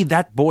 To me,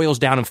 that boils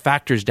down and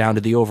factors down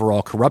to the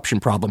overall corruption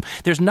problem.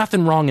 There's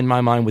nothing wrong in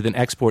my mind with an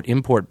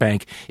export-import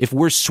bank if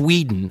we're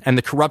Sweden and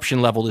the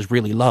corruption level is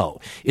really low.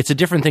 It's a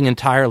different thing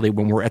entirely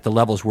when we're at the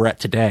levels we're at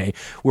today,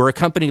 where a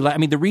company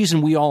the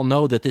reason we all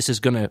know that this is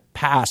going to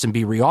pass and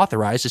be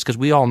reauthorized is because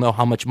we all know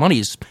how much money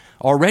is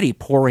already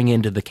pouring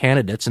into the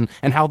candidates and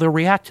how they'll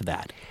react to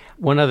that.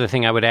 One other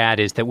thing I would add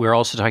is that we're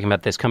also talking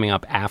about this coming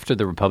up after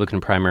the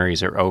Republican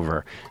primaries are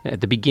over. At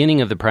the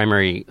beginning of the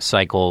primary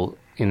cycle,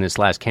 in this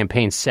last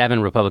campaign,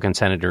 7 Republican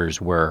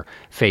senators were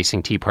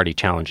facing Tea Party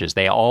challenges.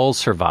 They all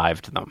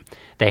survived them.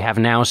 They have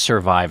now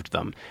survived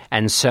them.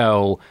 And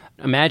so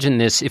imagine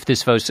this, if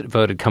this vote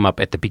had come up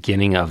at the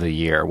beginning of the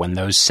year when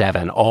those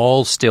 7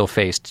 all still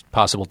faced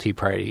possible Tea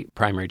Party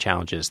primary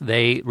challenges,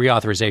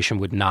 reauthorization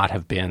would not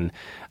have been,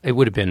 it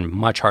would have been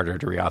much harder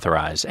to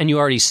reauthorize. And you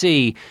already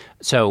see,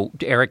 so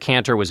Eric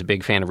Cantor was a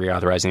big fan of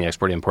reauthorizing the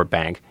Export-Import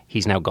Bank.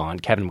 He's now gone.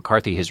 Kevin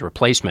McCarthy, his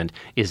replacement,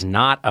 is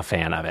not a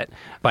fan of it.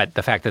 But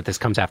the fact that this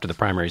comes after the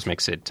primaries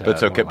makes it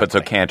so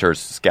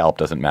Cantor's scalp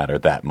doesn't matter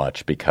that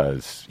much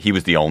because he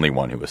was the only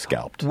one who was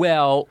scalped.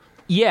 Well,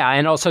 yeah,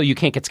 and also you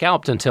can't get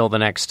scalped until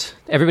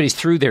everybody's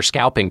through their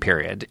scalping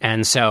period.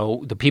 And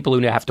so the people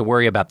who have to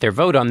worry about their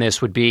vote on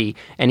this would be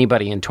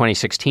anybody in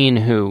 2016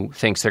 who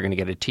thinks they're going to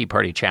get a Tea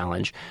Party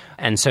challenge.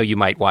 And so you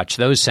might watch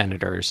those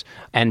senators,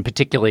 and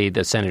particularly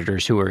the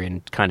senators who are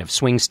in kind of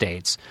swing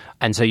states.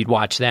 And so you'd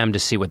watch them to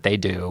see what they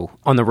do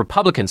on the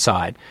Republican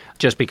side,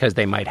 just because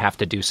they might have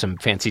to do some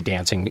fancy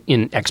dancing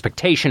in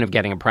expectation of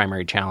getting a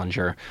primary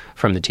challenger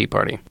from the Tea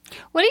Party.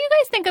 What do you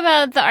guys think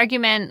about the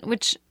argument,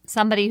 which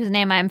somebody whose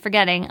name I'm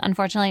forgetting,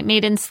 unfortunately,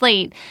 made in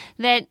Slate,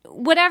 that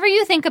whatever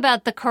you think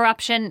about the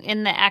corruption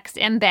in the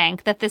Ex-Im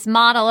Bank, that this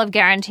model of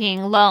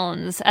guaranteeing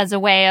loans as a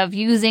way of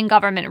using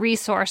government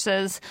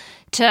resources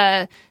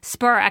to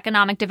spur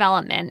economic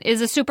development is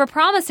a super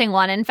promising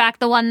one. In fact,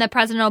 the one that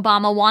President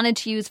Obama wanted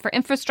to use for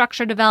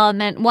infrastructure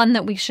development, one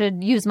that we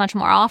should use much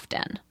more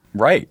often.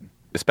 Right.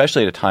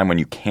 Especially at a time when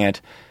you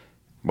can't,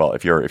 well,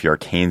 if you're a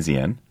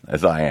Keynesian,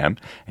 as I am,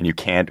 and you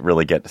can't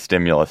really get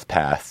stimulus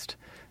passed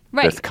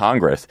this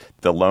Congress,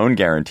 the loan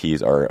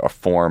guarantees are a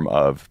form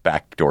of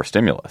backdoor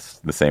stimulus,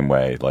 the same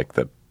way like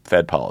the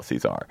Fed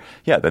policies are.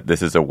 Yeah, that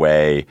this is a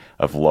way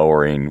of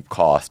lowering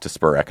costs to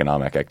spur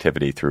economic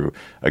activity through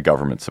a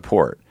government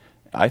support.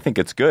 I think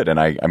it's good. And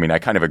I mean, I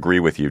kind of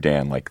agree with you,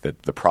 Dan, like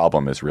that the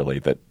problem is really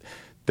that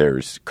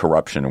there's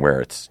corruption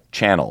where it's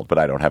channeled, but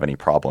I don't have any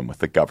problem with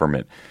the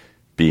government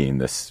being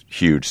this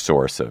huge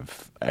source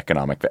of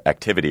economic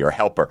activity or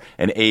helper,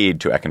 an aid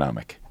to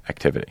economic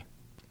activity.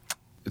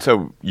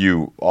 So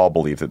you all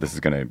believe that this is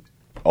going to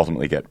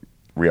ultimately get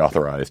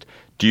reauthorized.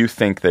 Do you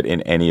think that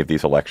in any of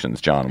these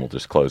elections, John, we'll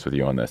just close with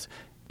you on this,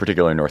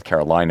 particularly in North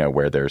Carolina,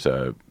 where there's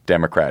a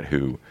Democrat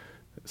who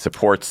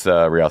supports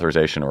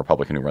reauthorization, a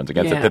Republican who runs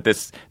against it, that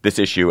this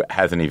issue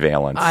has any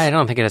valence? I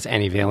don't think it has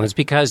any valence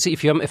because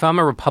if I'm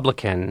a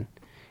Republican,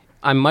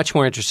 I'm much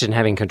more interested in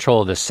having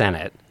control of the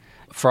Senate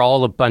for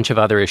all a bunch of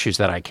other issues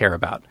that I care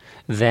about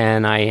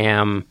than I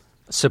am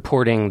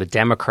supporting the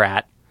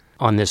Democrat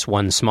on this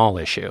one small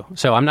issue.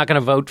 So I'm not going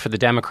to vote for the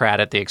Democrat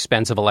at the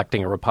expense of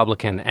electing a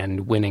Republican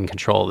and winning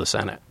control of the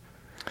Senate.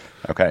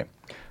 Okay.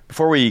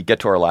 Before we get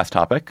to our last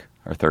topic,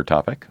 our third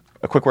topic,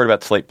 a quick word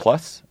about Slate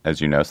Plus.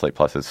 As you know, Slate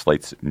Plus is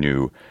Slate's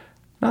new,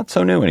 not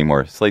so new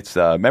anymore, Slate's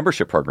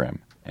membership program.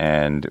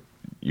 And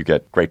you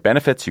get great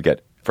benefits. You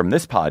get, from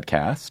this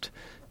podcast,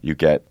 you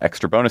get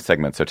extra bonus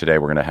segments. So today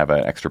we're going to have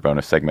an extra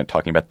bonus segment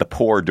talking about the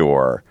Poor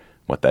Door.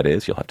 What that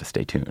is, you'll have to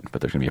stay tuned.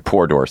 But there's going to be a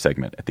Poor Door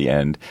segment at the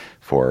end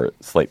for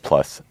Slate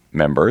Plus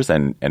members.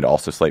 And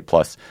also Slate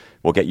Plus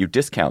will get you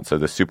discounts. So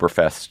the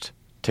Superfest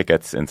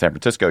tickets in San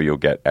Francisco, you'll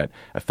get at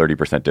a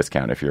 30%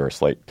 discount if you're a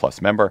Slate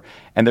Plus member.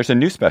 And there's a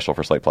new special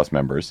for Slate Plus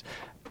members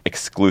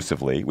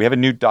exclusively. We have a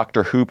new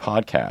Doctor Who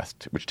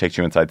podcast, which takes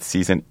you inside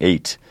Season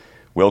 8.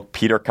 Will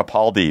Peter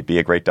Capaldi be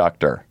a great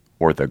doctor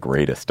or the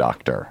greatest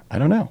doctor? I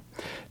don't know.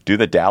 Do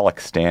the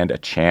Daleks stand a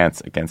chance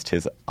against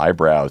his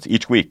eyebrows?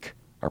 Each week,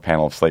 our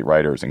panel of Slate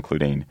writers,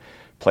 including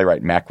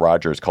playwright Mac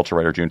Rogers, culture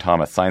writer June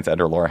Thomas, science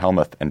editor Laura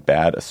Helmuth, and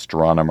bad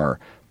astronomer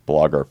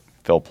blogger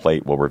Phil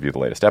Plait will review the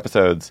latest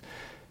episodes.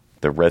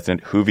 The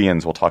resident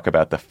Whovians will talk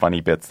about the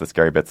funny bits, the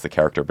scary bits, the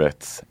character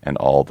bits, and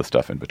all the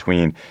stuff in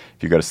between.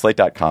 If you go to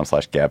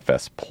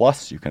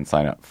slate.com/gabfest+, you can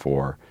sign up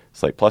for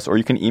Slate Plus, or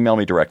you can email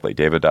me directly,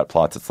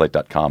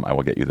 david.plotz@slate.com. I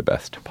will get you the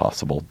best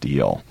possible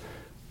deal.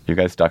 You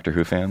guys Doctor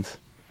Who fans?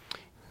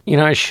 You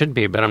know, I should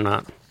be, but I'm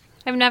not.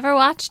 I've never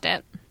watched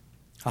it.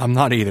 I'm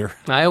not either.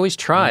 I always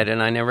tried, and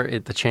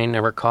the chain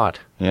never caught.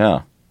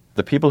 Yeah.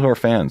 The people who are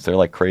fans, they're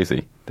like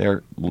crazy.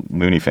 They're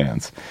loony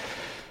fans.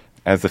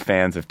 As the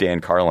fans of Dan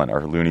Carlin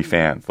are loony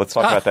fans. Let's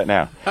talk about that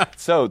now.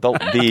 So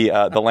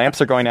the lamps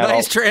are going out.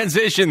 Nice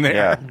transition there.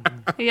 Yeah.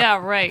 Yeah,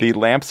 right. The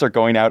lamps are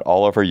going out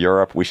all over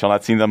Europe. We shall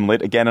not see them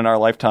lit again in our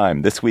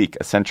lifetime. This week,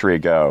 a century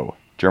ago,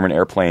 German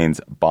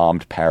airplanes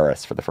bombed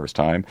Paris for the first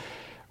time.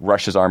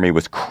 Russia's army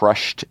was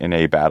crushed in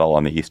a battle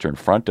on the Eastern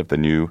Front of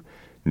the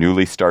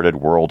newly started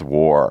World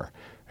War,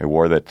 a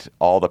war that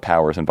all the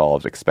powers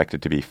involved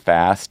expected to be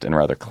fast and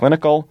rather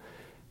clinical,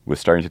 was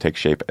starting to take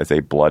shape as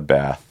a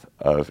bloodbath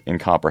of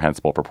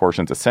incomprehensible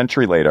proportions. A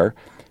century later,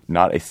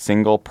 not a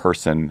single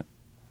person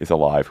is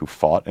alive who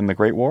fought in the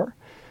Great War,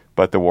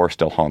 but the war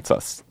still haunts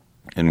us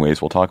in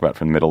ways we'll talk about,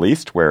 from the Middle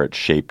East, where it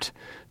shaped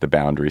the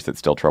boundaries that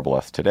still trouble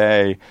us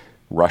today,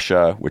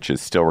 Russia, which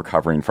is still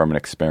recovering from an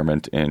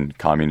experiment in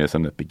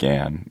communism that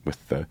began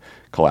with the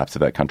collapse of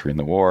that country in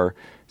the war.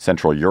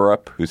 Central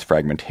Europe, whose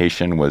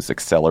fragmentation was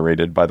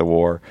accelerated by the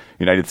war.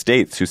 United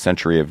States, whose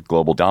century of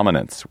global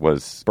dominance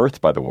was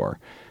birthed by the war.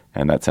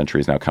 And that century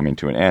is now coming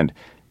to an end.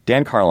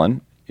 Dan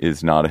Carlin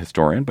is not a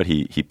historian, but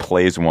he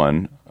plays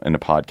one in a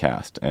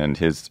podcast. And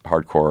his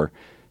Hardcore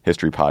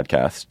History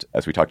podcast,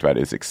 as we talked about,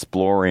 is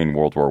exploring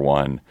World War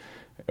I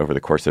over the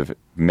course of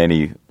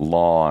many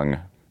long,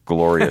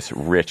 glorious,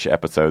 rich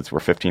episodes. We're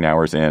 15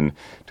 hours in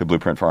to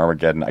Blueprint for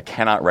Armageddon. I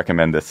cannot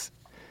recommend this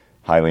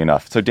highly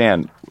enough. So,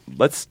 Dan,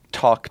 let's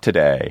talk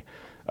today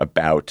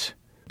about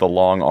the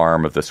long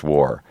arm of this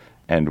war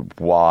and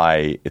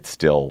why it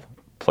still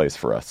plays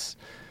for us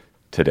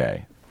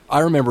today. I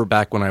remember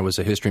back when I was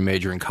a history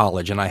major in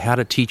college, and I had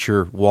a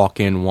teacher walk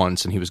in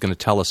once, and he was going to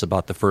tell us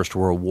about the First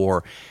World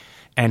War.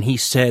 And he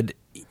said,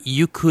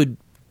 you could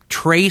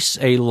trace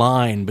a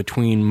line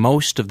between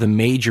most of the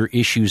major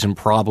issues and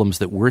problems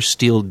that we're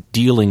still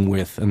dealing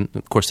with, and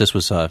of course this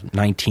was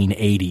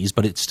 1980s,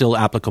 but it's still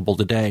applicable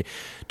today,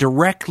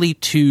 directly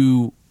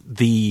to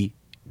the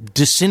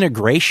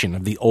disintegration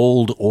of the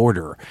old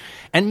order.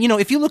 And, you know,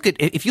 if you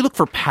look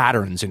for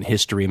patterns in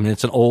history, I mean,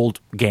 it's an old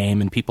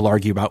game and people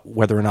argue about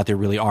whether or not there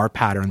really are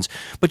patterns,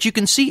 but you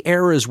can see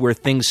eras where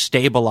things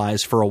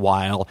stabilize for a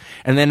while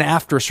and then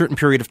after a certain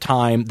period of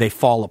time, they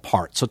fall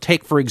apart. So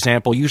take, for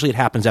example, usually it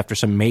happens after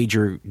some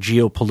major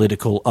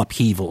geopolitical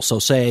upheaval. So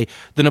say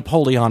the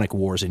Napoleonic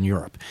Wars in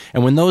Europe.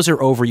 And when those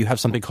are over, you have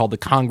something called the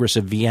Congress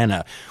of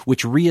Vienna,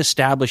 which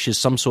reestablishes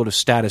some sort of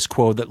status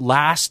quo that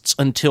lasts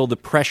until the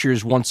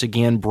pressures once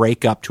again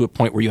break up to a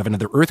point where you have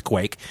another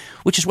earthquake,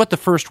 which is what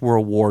the First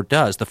World War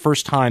does. The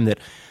first time that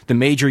the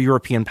major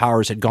European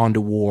powers had gone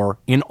to war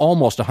in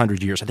almost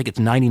 100 years. I think it's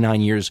 99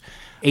 years.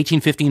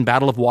 1815,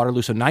 Battle of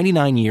Waterloo, so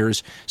 99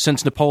 years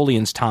since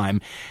Napoleon's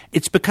time.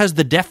 It's because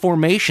the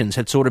deformations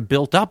had sort of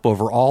built up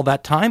over all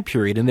that time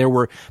period, and there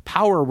were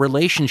power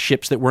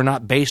relationships that were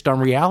not based on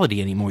reality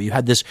anymore. You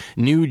had this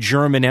new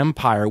German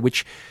empire,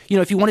 which, you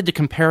know, if you wanted to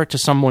compare it to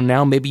someone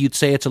now, maybe you'd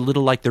say it's a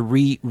little like the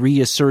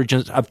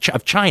resurgence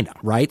of China,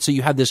 right? So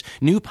you have this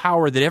new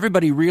power that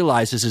everybody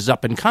realizes is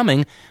up and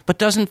coming, but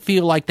doesn't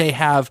feel like they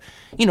have,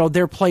 you know,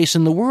 their place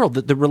in the world,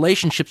 that the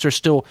relationships are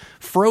still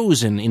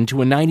frozen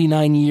into a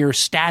 99-year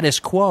status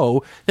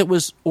quo that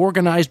was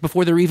organized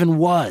before there even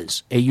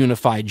was a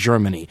unified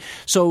Germany.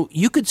 So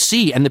you could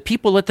see, and the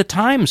people at the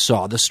time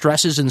saw, the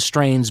stresses and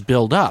strains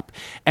build up.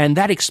 And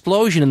that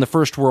explosion in the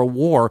First World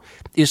War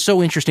is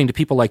so interesting to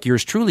people like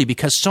yours truly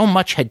because so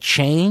much had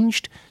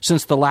changed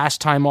since the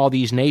last time all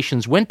these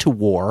nations went to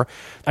war.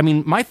 I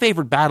mean, my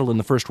favorite battle in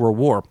the First World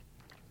War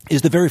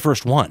is the very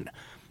first one.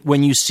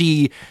 When you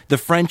see the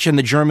French and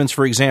the Germans,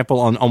 for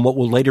example, on what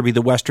will later be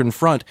the Western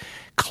Front,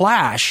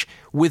 clash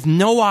with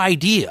no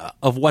idea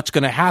of what's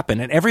going to happen.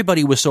 And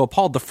everybody was so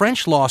appalled. The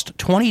French lost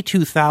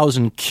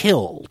 22,000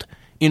 killed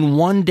in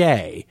one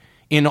day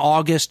in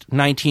August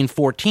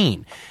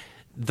 1914.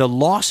 The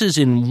losses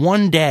in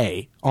one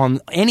day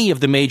on any of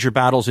the major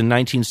battles in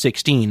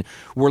 1916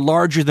 were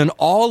larger than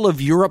all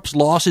of Europe's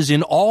losses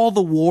in all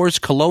the wars,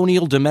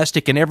 colonial,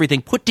 domestic, and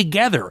everything put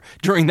together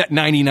during that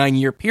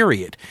 99-year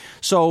period.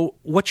 So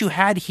what you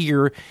had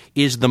here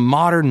is the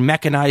modern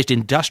mechanized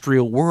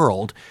industrial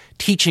world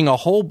teaching a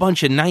whole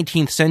bunch of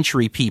 19th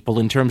century people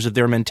in terms of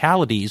their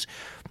mentalities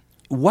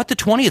what the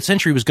 20th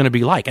century was going to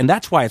be like. And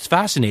that's why it's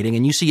fascinating.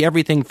 And you see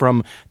everything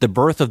from the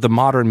birth of the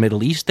modern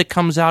Middle East that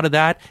comes out of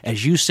that.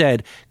 As you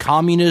said,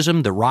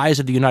 communism, the rise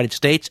of the United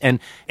States,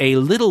 and a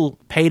little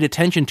paid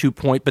attention to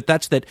point, but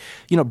that's that,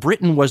 you know,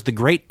 Britain was the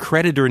great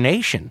creditor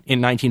nation in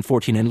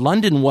 1914, and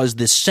London was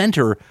the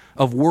center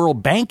of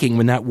world banking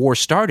when that war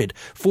started.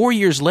 4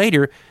 years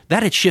later,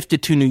 that had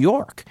shifted to New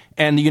York,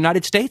 and the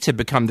United States had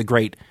become the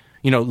great,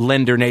 you know,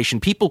 lender nation.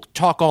 People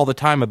talk all the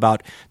time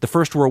about the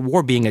First World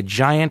War being a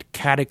giant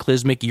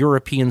cataclysmic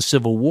European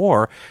civil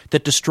war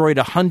that destroyed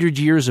 100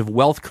 years of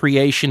wealth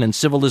creation and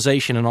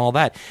civilization and all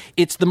that.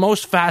 It's the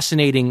most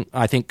fascinating,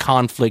 I think,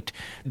 conflict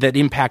that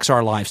impacts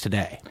our lives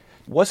today.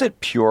 Was it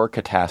pure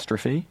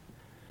catastrophe?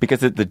 Because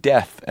the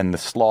death and the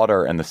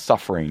slaughter and the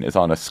suffering is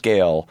on a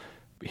scale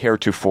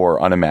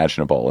heretofore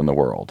unimaginable in the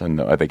world,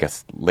 and I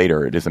guess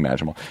later it is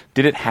imaginable.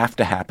 Did it have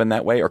to happen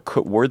that way, or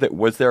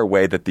was there a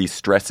way that these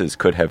stresses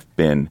could have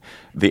been,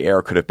 the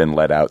air could have been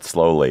let out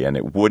slowly and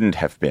it wouldn't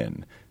have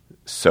been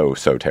so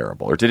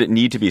terrible? Or did it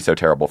need to be so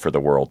terrible for the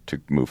world to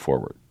move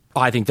forward?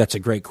 I think that's a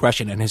great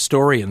question, and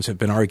historians have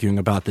been arguing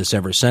about this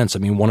ever since. I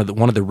mean, one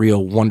of the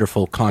real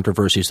wonderful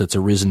controversies that's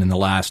arisen in the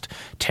last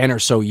 10 or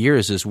so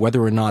years is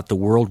whether or not the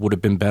world would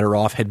have been better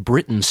off had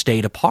Britain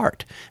stayed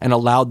apart and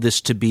allowed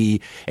this to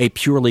be a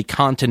purely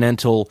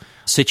continental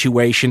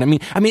situation. I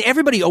mean,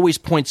 everybody always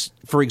points,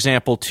 for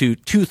example, to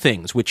two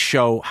things which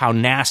show how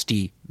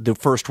nasty the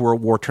First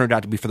World War turned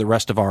out to be for the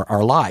rest of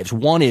our lives.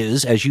 One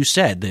is, as you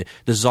said,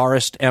 the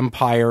Tsarist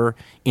Empire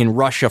in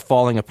Russia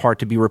falling apart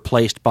to be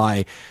replaced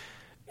by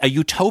a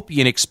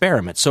utopian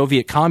experiment,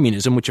 Soviet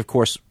communism, which of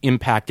course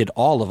impacted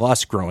all of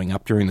us growing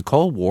up during the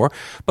Cold War,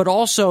 but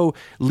also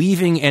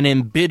leaving an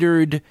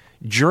embittered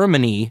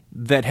Germany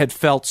that had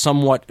felt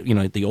somewhat,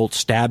 the old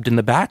stabbed in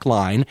the back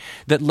line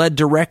that led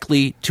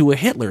directly to a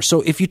Hitler.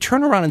 So if you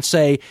turn around and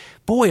say,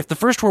 boy, if the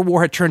First World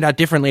War had turned out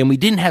differently and we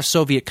didn't have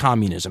Soviet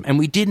communism and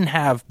we didn't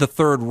have the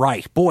Third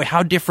Reich, boy,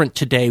 how different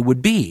today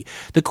would be.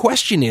 The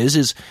question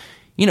is,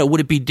 would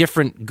it be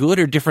different good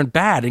or different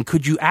bad? And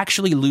could you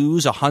actually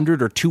lose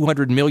 100 or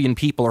 200 million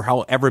people or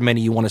however many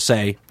you want to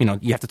say?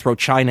 You have to throw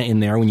China in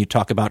there when you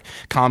talk about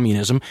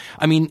communism.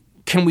 I mean,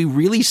 can we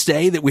really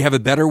say that we have a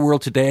better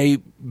world today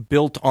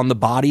built on the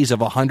bodies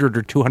of 100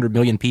 or 200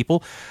 million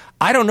people?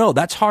 I don't know.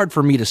 That's hard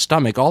for me to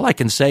stomach. All I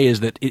can say is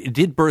that it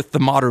did birth the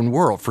modern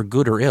world, for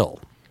good or ill.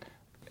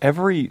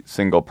 Every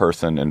single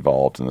person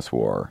involved in this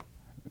war,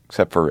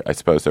 except for, I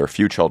suppose, there are a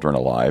few children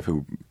alive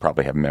who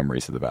probably have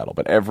memories of the battle,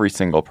 but every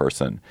single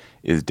person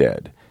is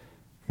dead.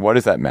 What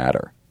does that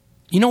matter?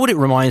 You know what it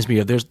reminds me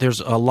of?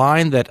 There's a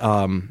line that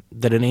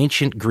that an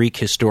ancient Greek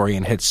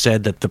historian had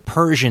said that the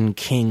Persian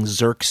king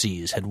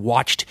Xerxes had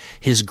watched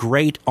his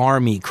great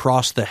army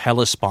cross the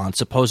Hellespont,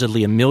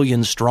 supposedly 1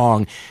 million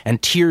strong,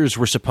 and tears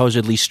were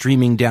supposedly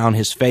streaming down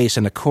his face,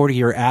 and a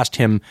courtier asked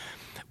him,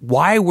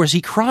 why was he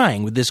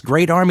crying with this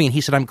great army? And he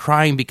said, I'm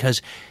crying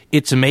because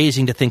it's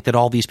amazing to think that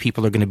all these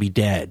people are going to be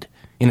dead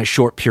in a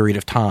short period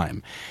of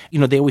time.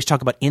 They always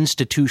talk about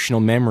institutional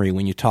memory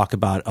when you talk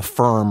about a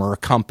firm or a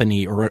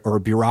company or a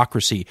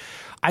bureaucracy.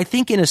 I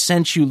think in a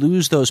sense you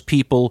lose those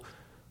people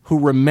who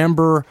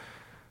remember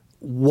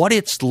what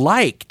it's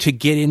like to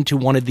get into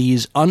one of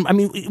these.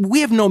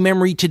 We have no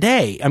memory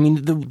today.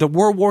 The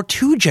World War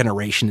II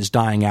generation is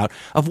dying out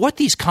of what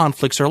these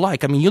conflicts are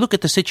like. You look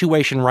at the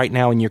situation right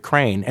now in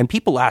Ukraine, and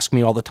people ask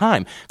me all the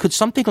time, could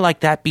something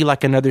like that be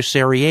like another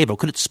Sarajevo?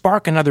 Could it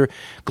spark another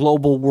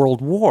global world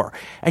war?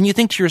 And you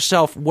think to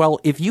yourself, well,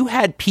 if you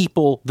had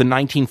people, the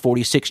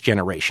 1946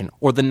 generation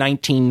or the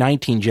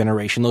 1919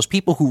 generation, those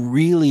people who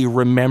really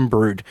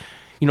remembered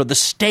the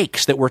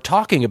stakes that we're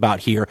talking about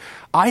here,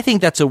 I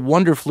think that's a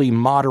wonderfully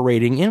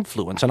moderating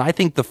influence. And I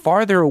think the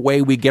farther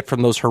away we get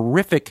from those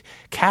horrific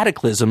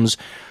cataclysms,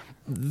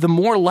 the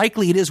more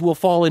likely it is we'll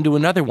fall into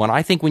another one.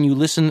 I think when you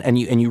listen and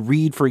you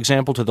read, for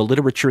example, to the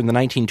literature in the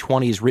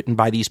 1920s written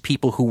by these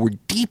people who were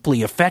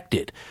deeply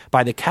affected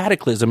by the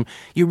cataclysm,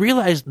 you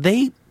realize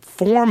they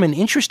form an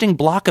interesting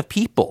block of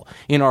people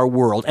in our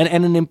world and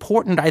an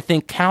important, I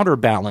think,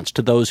 counterbalance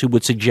to those who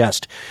would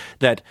suggest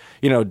that,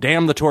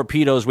 damn the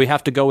torpedoes, we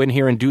have to go in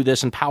here and do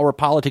this and power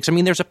politics.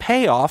 There's a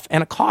payoff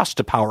and a cost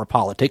to power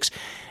politics.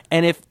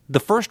 And if the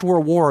First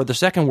World War or the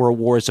Second World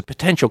War is a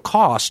potential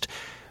cost,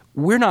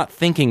 we're not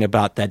thinking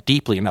about that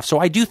deeply enough. So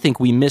I do think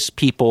we miss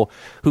people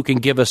who can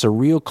give us a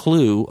real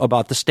clue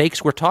about the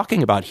stakes we're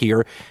talking about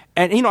here.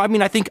 And,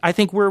 I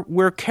think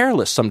we're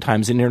careless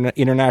sometimes in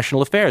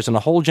international affairs, and a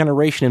whole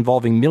generation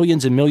involving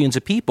millions and millions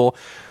of people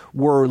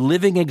were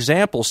living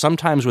examples,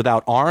 sometimes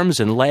without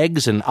arms and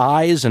legs and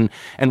eyes and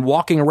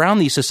walking around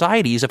these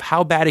societies of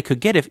how bad it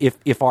could get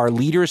if our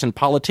leaders and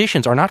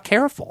politicians are not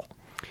careful.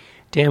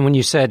 Dan, when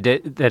you said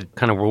that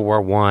kind of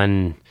World War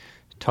I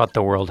taught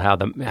the world how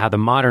the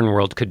modern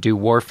world could do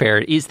warfare,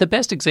 is the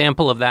best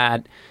example of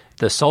that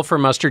the sulfur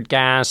mustard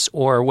gas,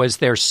 or was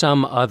there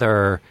some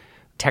other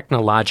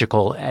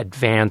technological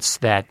advance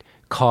that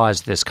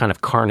caused this kind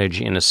of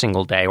carnage in a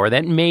single day, or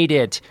that made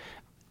it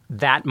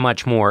that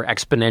much more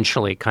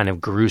exponentially kind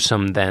of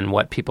gruesome than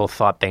what people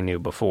thought they knew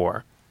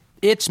before?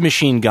 It's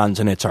machine guns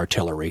and it's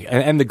artillery.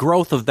 And the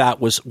growth of that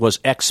was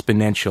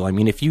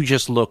exponential. If you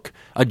just look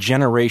a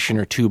generation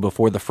or two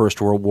before the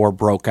First World War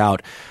broke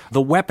out, the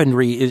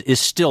weaponry is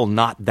still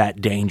not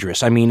that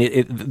dangerous.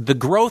 The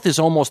growth is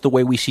almost the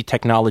way we see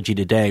technology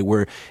today,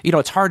 where,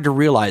 it's hard to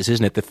realize,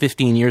 isn't it, that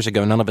 15 years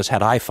ago, none of us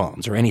had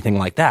iPhones or anything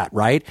like that,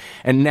 right?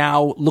 And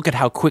now look at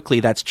how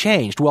quickly that's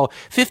changed. Well,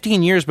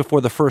 15 years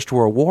before the First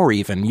World War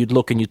even, you'd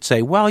look and you'd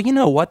say, well, you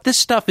know what, this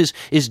stuff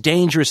is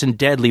dangerous and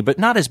deadly, but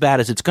not as bad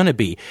as it's going to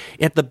be.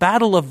 At the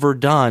Battle of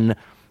Verdun,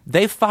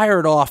 they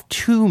fired off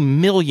 2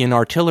 million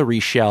artillery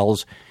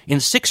shells in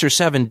 6 or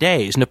 7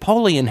 days.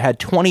 Napoleon had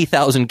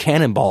 20,000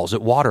 cannonballs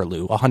at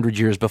Waterloo 100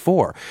 years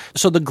before.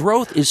 So the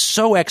growth is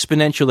so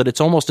exponential that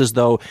it's almost as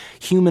though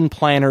human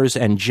planners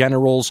and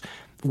generals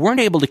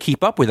weren't able to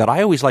keep up with it.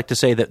 I always like to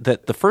say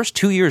that the first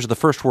 2 years of the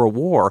First World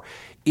War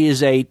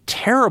is a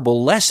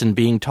terrible lesson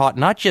being taught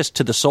not just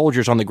to the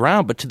soldiers on the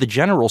ground, but to the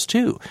generals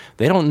too.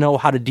 They don't know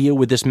how to deal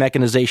with this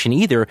mechanization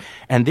either,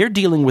 and they're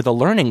dealing with a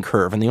learning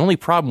curve. And the only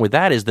problem with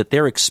that is that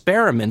their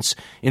experiments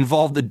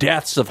involve the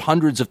deaths of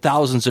hundreds of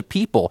thousands of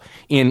people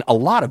in a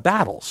lot of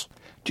battles.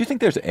 Do you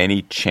think there's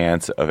any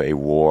chance of a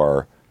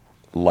war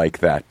like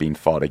that being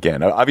fought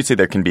again? Obviously,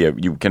 there can be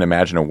you can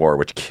imagine a war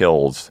which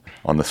kills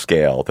on the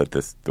scale that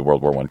the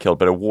World War I killed,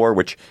 but a war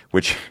which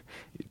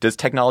does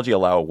technology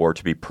allow a war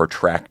to be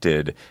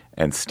protracted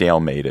and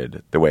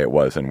stalemated the way it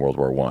was in World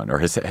War I? Or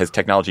has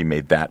technology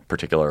made that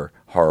particular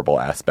horrible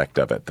aspect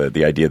of it,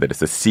 the idea that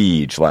it's a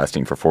siege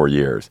lasting for 4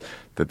 years,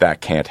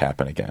 that can't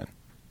happen again?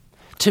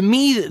 To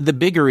me, the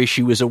bigger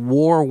issue is a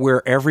war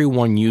where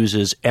everyone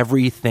uses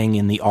everything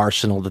in the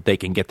arsenal that they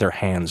can get their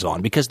hands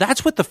on, because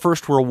that's what the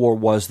First World War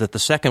was that the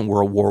Second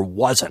World War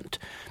wasn't.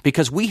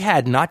 Because we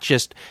had not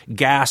just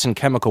gas and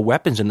chemical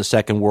weapons in the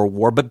Second World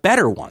War, but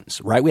better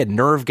ones, right? We had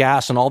nerve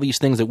gas and all these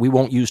things that we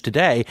won't use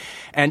today,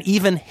 and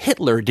even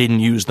Hitler didn't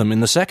use them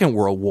in the Second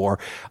World War.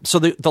 So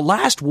the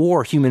last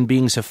war human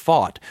beings have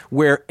fought,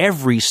 where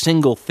every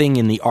single thing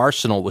in the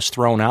arsenal was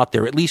thrown out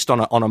there, at least on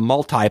a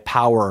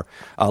multi-power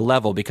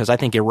level, because I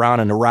think Iran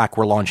and Iraq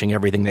were launching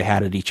everything they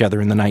had at each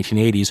other in the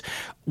 1980s,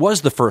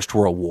 was the First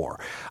World War.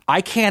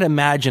 I can't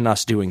imagine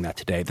us doing that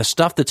today. The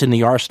stuff that's in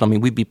the arsenal, I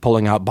mean, we'd be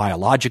pulling out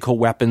biological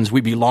weapons,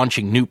 we'd be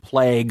launching new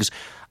plagues.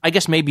 I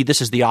guess maybe this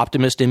is the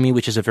optimist in me,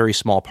 which is a very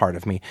small part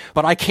of me.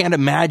 But I can't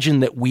imagine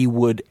that we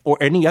would, or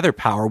any other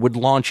power, would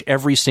launch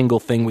every single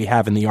thing we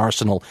have in the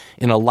arsenal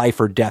in a life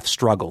or death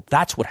struggle.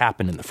 That's what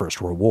happened in the First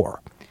World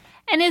War.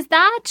 And is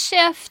that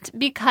shift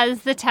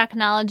because the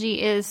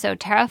technology is so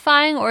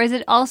terrifying, or is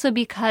it also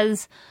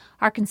because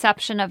our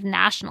conception of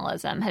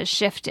nationalism has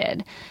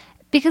shifted?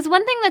 Because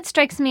one thing that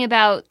strikes me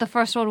about the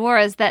First World War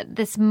is that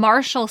this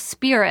martial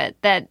spirit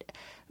that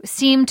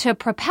seemed to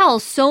propel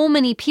so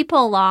many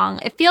people along,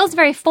 it feels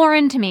very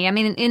foreign to me. I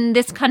mean, in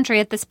this country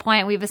at this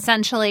point, we've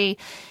essentially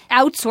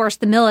outsourced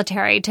the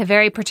military to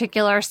very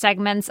particular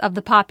segments of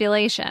the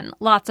population,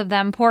 lots of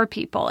them poor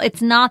people.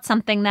 It's not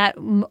something that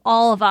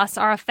all of us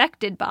are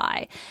affected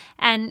by.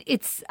 And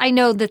I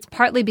know that's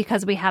partly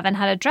because we haven't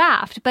had a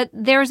draft, but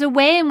there's a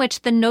way in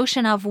which the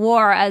notion of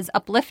war as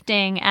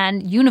uplifting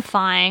and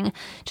unifying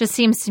just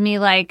seems to me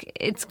like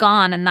it's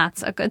gone, and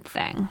that's a good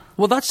thing.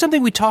 Well, that's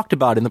something we talked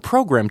about in the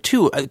program,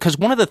 too, because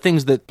one of the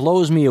things that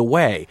blows me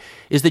away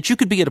is that you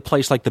could be at a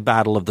place like the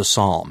Battle of the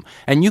Somme,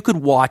 and you could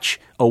watch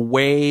a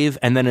wave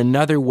and then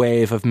another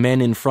wave of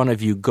men in front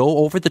of you go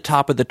over the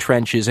top of the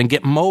trenches and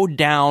get mowed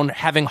down,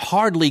 having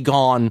hardly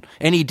gone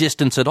any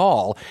distance at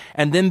all,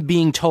 and then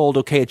being told,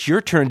 okay, it's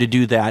your turn to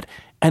do that.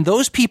 And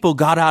those people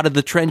got out of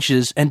the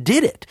trenches and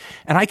did it.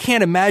 And I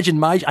can't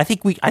imagine I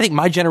think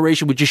my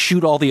generation would just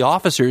shoot all the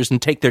officers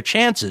and take their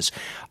chances.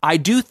 I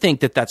do think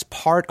that that's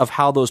part of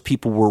how those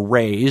people were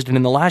raised. And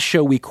in the last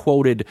show, we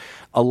quoted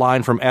a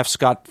line from F.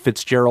 Scott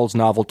Fitzgerald's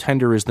novel,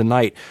 Tender is the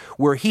Night,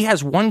 where he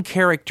has one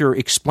character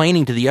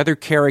explaining to the other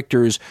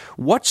characters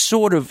what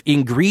sort of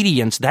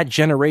ingredients that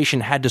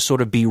generation had to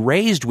sort of be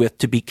raised with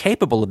to be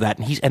capable of that.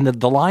 And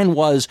the line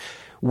was,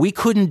 we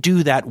couldn't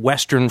do that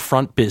Western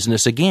Front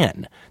business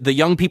again. The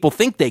young people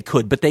think they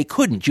could, but they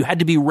couldn't. You had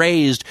to be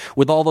raised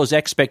with all those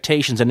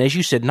expectations. And as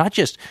you said, not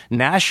just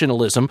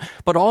nationalism,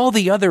 but all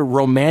the other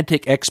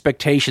romantic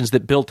expectations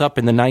that built up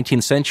in the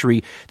 19th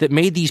century that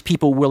made these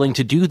people willing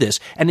to do this.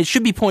 And it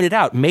should be pointed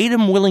out, made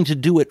them willing to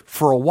do it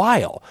for a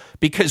while.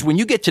 Because when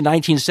you get to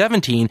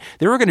 1917,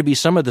 there are going to be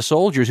some of the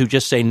soldiers who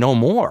just say no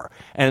more.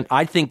 And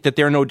I think that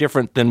they're no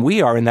different than we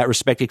are in that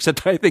respect,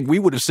 except I think we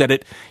would have said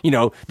it,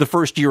 the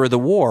first year of the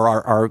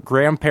war. Our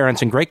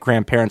grandparents and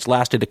great-grandparents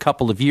lasted a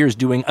couple of years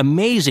doing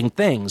amazing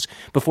things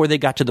before they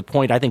got to the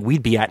point I think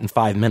we'd be at in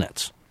 5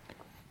 minutes.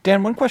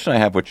 Dan, one question I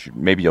have, which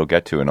maybe you'll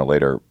get to in a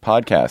later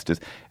podcast, is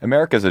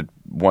America's a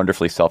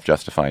wonderfully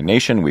self-justifying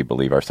nation. We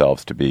believe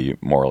ourselves to be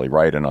morally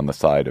right and on the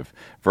side of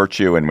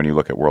virtue. And when you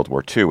look at World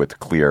War II, it's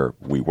clear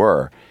we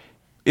were.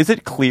 Is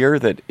it clear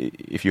that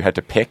if you had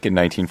to pick in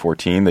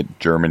 1914 that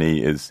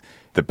Germany is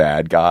the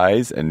bad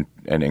guys and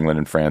England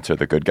and France are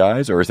the good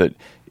guys, or is it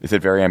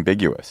very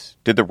ambiguous?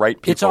 Did the right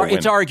people win?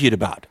 It's argued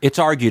about. It's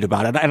argued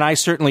about. And I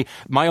certainly,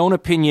 my own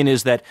opinion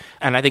is that,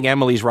 and I think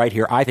Emily's right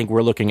here, I think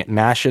we're looking at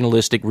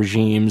nationalistic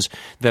regimes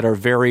that are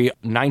very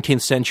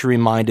 19th century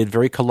minded,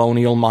 very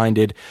colonial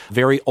minded,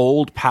 very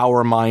old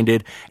power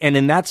minded. And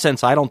in that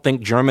sense, I don't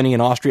think Germany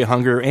and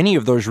Austria-Hungary, any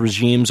of those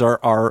regimes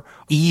are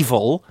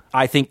evil.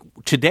 I think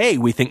today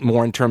we think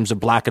more in terms of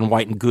black and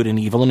white and good and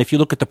evil. And if you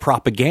look at the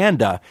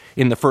propaganda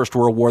in the First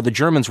World War, the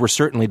Germans were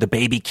certainly the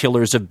baby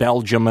killers of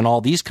Belgium and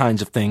all these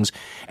kinds of things.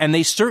 And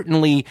they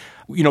certainly,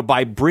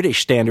 by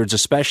British standards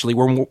especially,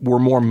 were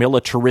more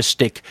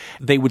militaristic.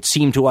 They would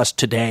seem to us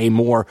today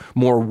more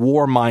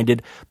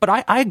war-minded. But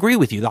I agree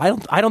with you.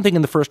 I don't think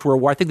in the First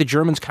World War, I think the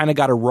Germans kind of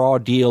got a raw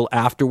deal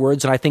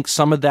afterwards. And I think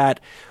some of that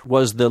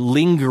was the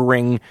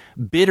lingering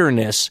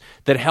bitterness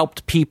that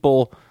helped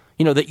people,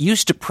 that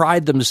used to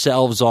pride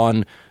themselves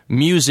on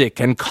music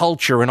and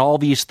culture and all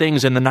these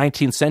things in the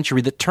 19th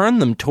century that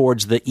turned them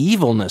towards the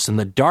evilness and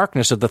the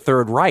darkness of the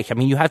Third Reich. I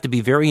mean, you have to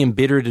be very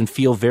embittered and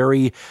feel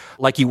very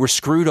like you were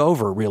screwed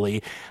over,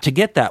 really, to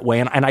get that way.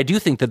 And I do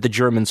think that the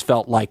Germans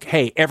felt like,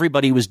 hey,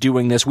 everybody was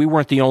doing this. We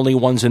weren't the only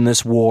ones in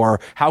this war.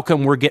 How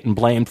come we're getting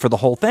blamed for the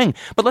whole thing?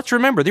 But let's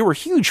remember, there were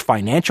huge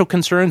financial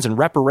concerns and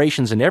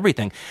reparations and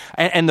everything.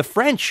 And the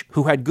French,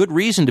 who had good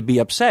reason to be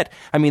upset,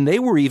 I mean, they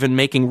were even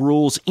making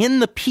rules in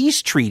the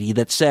peace treaty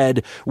that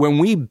said, when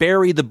we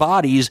bury the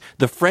bodies,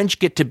 the French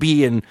get to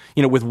be in,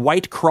 with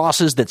white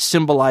crosses that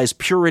symbolize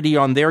purity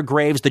on their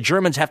graves. The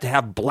Germans have to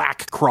have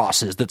black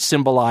crosses that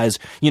symbolize,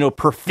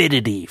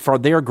 perfidy for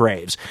their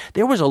graves.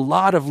 There was a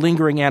lot of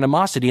lingering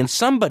animosity, and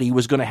somebody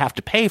was going to have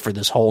to pay for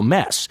this whole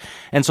mess.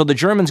 And so the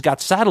Germans got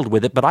saddled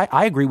with it, but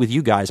I agree with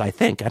you guys, I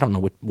think. I don't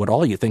know what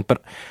all you think,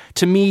 but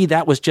to me,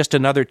 that was just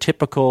another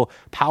typical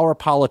power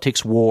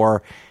politics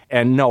war.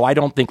 And no, I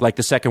don't think like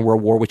the Second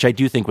World War, which I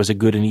do think was a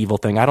good and evil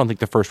thing. I don't think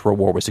the First World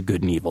War was a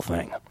good and evil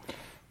thing.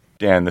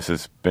 Dan, this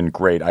has been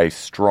great. I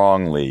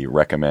strongly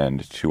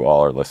recommend to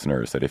all our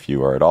listeners that if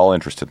you are at all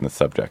interested in the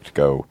subject,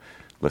 go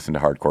listen to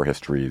Hardcore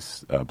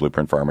History's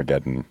Blueprint for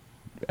Armageddon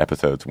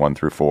episodes 1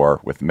 through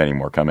 4, with many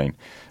more coming.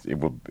 It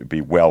will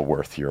be well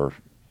worth your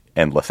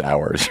endless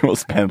hours you will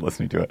spend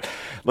listening to it.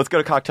 Let's go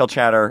to cocktail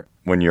chatter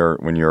when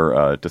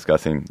you're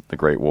discussing the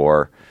Great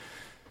War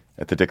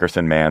at the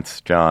Dickerson Manse.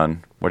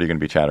 John, what are you going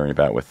to be chattering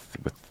about with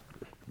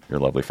your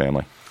lovely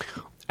family?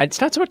 It's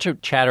not so much a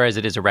chatter as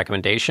it is a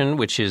recommendation,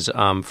 which is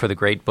for the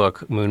great book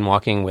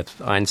Moonwalking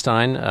with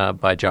Einstein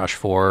by Josh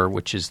Foer,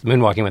 which is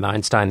Moonwalking with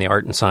Einstein, The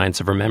Art and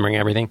Science of Remembering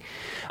Everything.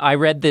 I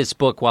read this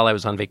book while I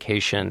was on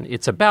vacation.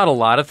 It's about a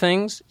lot of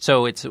things.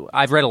 So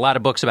I've read a lot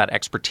of books about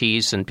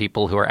expertise and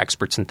people who are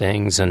experts in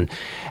things. And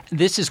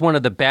this is one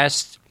of the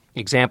best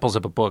examples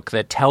of a book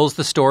that tells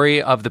the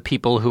story of the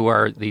people who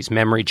are these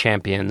memory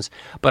champions,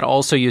 but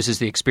also uses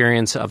the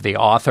experience of the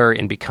author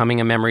in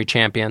becoming a memory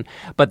champion,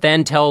 but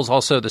then tells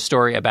also the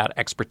story about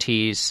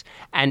expertise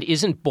and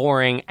isn't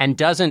boring and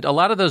doesn't – a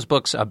lot of those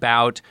books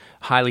about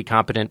highly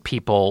competent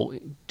people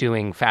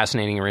doing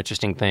fascinating or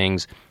interesting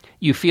things,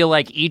 you feel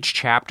like each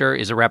chapter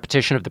is a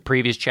repetition of the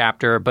previous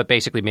chapter, but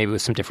basically maybe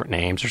with some different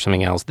names or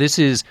something else. This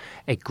is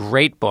a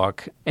great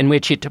book in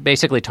which it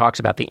basically talks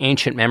about the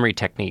ancient memory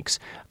techniques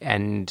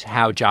and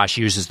how Josh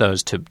uses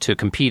those to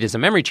compete as a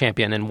memory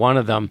champion. And one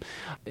of them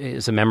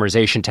is a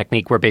memorization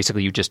technique where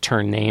basically you just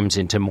turn names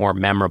into more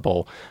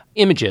memorable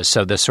images.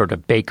 So this sort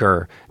of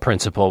baker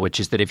principle, which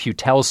is that if you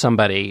tell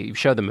somebody, you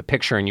show them a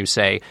picture and you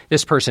say,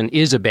 this person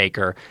is a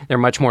baker, they're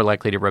much more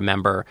likely to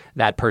remember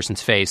that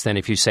person's face than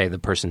if you say the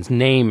person's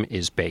name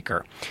is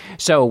Baker.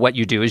 So what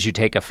you do is you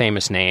take a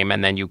famous name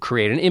and then you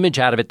create an image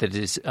out of it that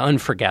is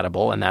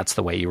unforgettable, and that's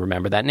the way you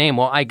remember that name.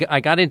 Well, I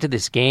got into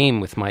this game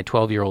with my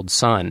 12-year-old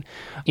son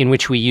in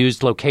which we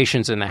used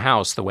locations in the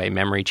house the way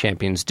memory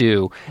champions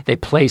do. They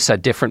place a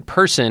different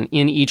person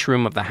in each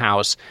room of the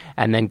house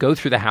and then go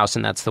through the house,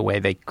 and that's the way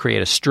they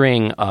create a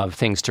string of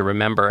things to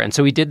remember. And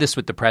so we did this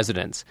with the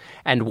presidents.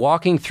 And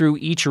walking through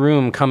each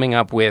room coming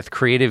up with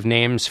creative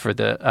names for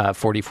the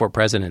 44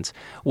 presidents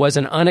was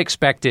an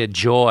unexpected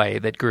joy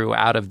that grew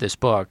out of this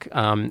book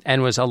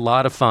and was a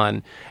lot of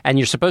fun. And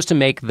you're supposed to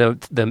make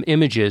the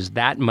images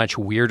that much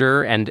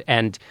weirder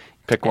and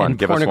pick one.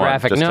 Give us one.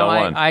 Just tell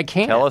one. I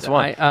can't. Tell us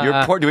one.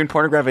 You're doing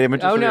pornographic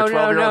images for your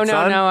 12-year-old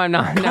son? No, I'm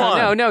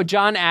not. No.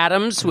 John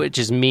Adams, which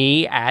is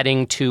me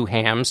adding 2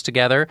 hams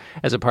together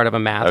as a part of a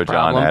math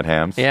problem. John add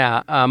hams.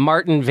 Yeah.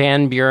 Martin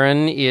Van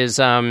Buren is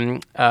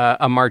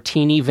a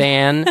martini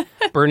van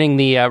burning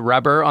the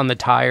rubber on the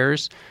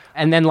tires.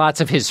 And then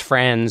lots of his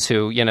friends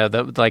who,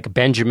 like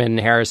Benjamin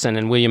Harrison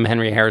and William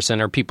Henry Harrison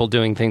are people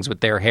doing things with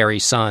their hairy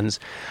sons.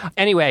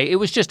 Anyway, it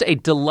was just a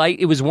delight.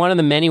 It was one of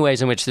the many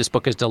ways in which this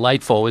book is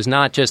delightful. It was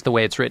not just the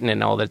way it's written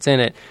and all that's in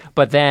it,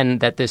 but then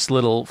that this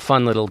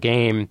fun little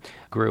game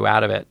grew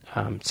out of it.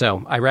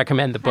 So I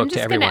recommend the book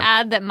to everyone. I'm just going to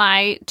add that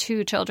my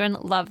 2 children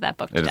love that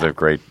book. It's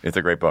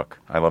a great book.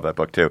 I love that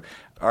book too.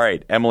 All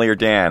right, Emily or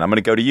Dan, I'm going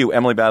to go to you.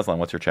 Emily Bazelon,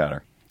 what's your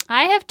chatter?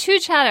 I have 2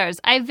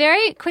 chatters. I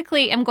very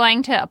quickly am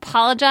going to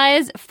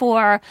apologize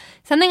for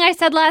something I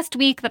said last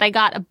week that I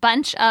got a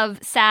bunch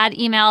of sad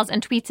emails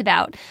and tweets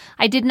about.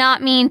 I did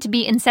not mean to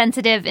be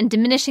insensitive in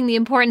diminishing the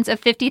importance of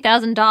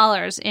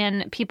 $50,000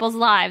 in people's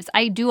lives.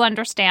 I do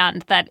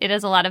understand that it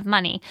is a lot of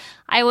money.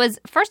 I was,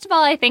 first of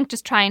all, I think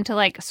just trying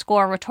to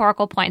score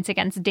rhetorical points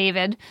against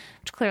David,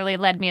 which clearly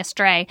led me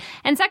astray.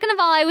 And second of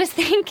all, I was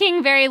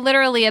thinking very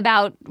literally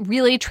about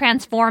really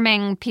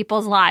transforming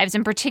people's lives,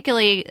 in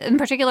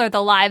particular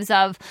the lives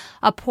of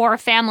a poor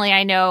family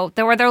I know.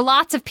 There were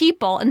lots of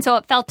people, and so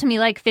it felt to me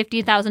like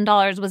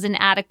 $50,000 was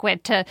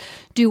inadequate to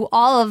do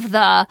all of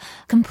the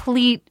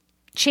complete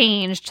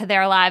change to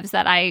their lives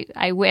that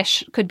I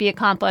wish could be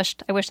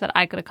accomplished. I wish that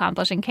I could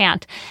accomplish and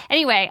can't.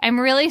 Anyway, I'm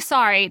really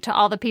sorry to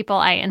all the people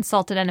I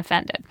insulted and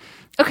offended.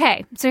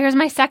 Okay, so here's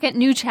my second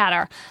new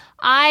chatter.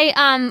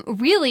 I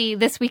really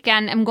this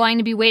weekend am going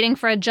to be waiting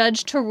for a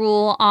judge to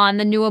rule on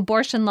the new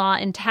abortion law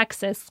in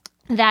Texas.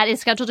 That is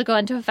scheduled to go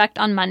into effect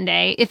on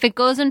Monday. If it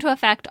goes into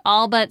effect,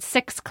 all but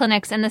 6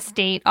 clinics in the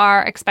state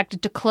are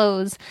expected to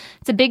close.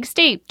 It's a big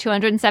state,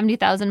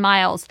 270,000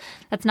 miles.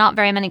 That's not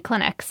very many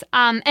clinics.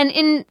 And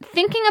in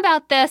thinking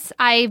about this,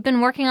 I've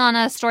been working on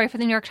a story for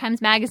the New York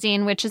Times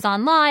Magazine, which is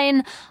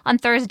online on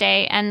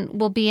Thursday and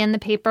will be in the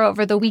paper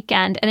over the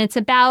weekend. And it's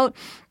about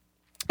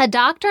a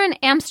doctor in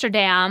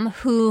Amsterdam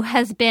who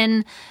has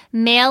been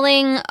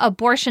mailing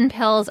abortion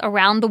pills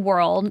around the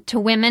world to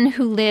women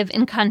who live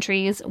in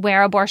countries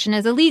where abortion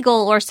is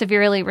illegal or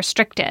severely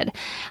restricted.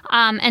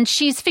 And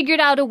she's figured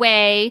out a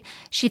way,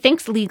 she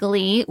thinks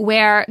legally,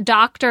 where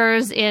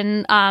doctors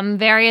in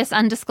various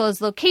undisclosed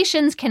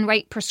locations can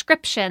write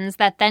prescriptions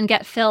that then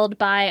get filled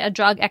by a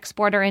drug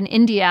exporter in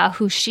India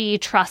who she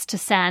trusts to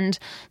send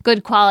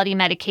good quality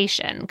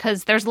medication.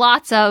 Because there's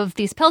lots of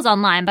these pills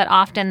online, but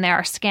often there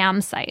are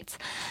scam sites.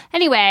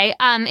 Anyway,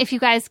 if you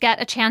guys get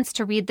a chance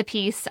to read the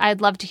piece, I'd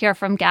love to hear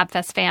from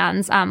GabFest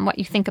fans what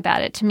you think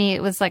about it. To me,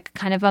 it was like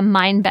kind of a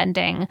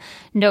mind-bending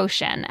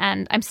notion.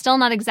 And I'm still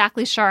not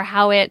exactly sure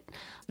how it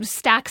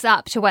stacks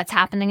up to what's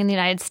happening in the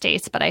United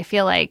States, but I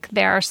feel like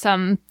there are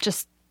some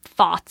just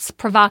thoughts,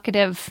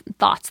 provocative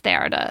thoughts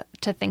there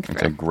to think through.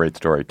 It's a great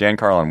story. Dan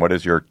Carlin, what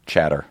is your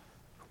chatter?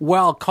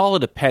 Well, call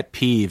it a pet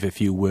peeve, if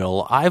you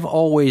will. I've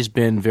always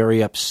been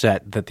very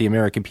upset that the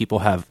American people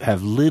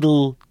have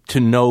little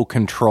to no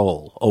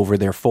control over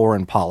their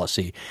foreign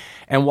policy.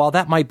 And while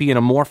that might be an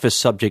amorphous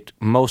subject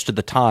most of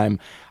the time,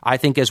 I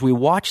think as we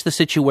watch the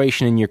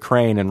situation in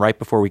Ukraine, and right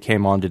before we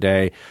came on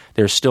today,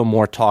 there's still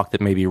more talk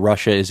that maybe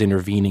Russia is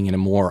intervening in a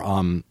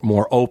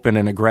more open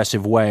and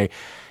aggressive way.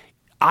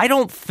 I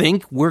don't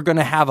think we're going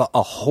to have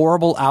a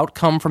horrible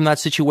outcome from that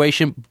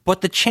situation,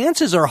 but the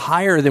chances are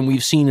higher than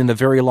we've seen in a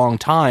very long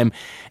time.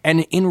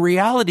 And in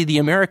reality, the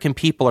American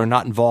people are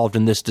not involved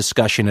in this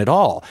discussion at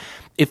all.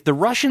 If the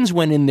Russians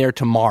went in there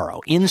tomorrow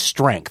in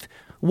strength,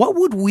 what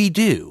would we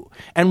do?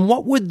 And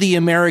what would the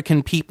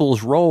American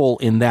people's role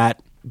in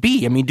that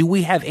be? I mean, do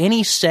we have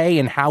any say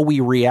in how we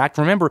react?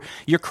 Remember,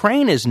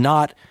 Ukraine is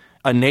not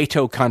a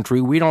NATO country.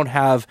 We don't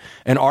have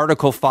an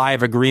Article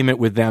 5 agreement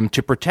with them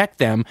to protect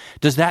them.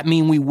 Does that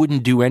mean we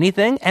wouldn't do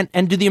anything?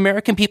 And do the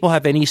American people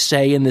have any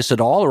say in this at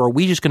all? Or are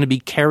we just going to be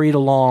carried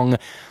along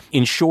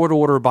in short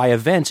order by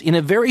events in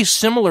a very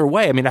similar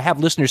way? I mean, I have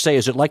listeners say,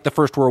 is it like the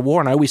First World War?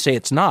 And I always say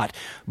it's not.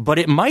 But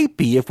it might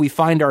be if we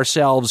find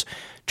ourselves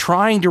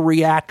trying to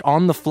react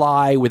on the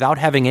fly without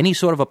having any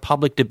sort of a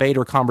public debate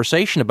or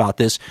conversation about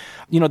this.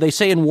 You know, they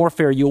say in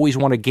warfare, you always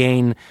want to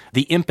gain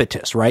the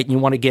impetus, right? You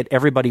want to get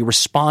everybody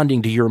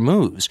responding to your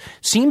moves.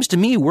 Seems to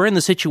me we're in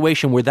the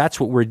situation where that's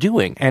what we're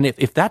doing. And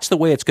if that's the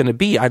way it's going to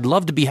be, I'd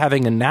love to be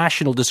having a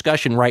national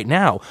discussion right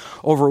now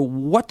over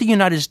what the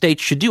United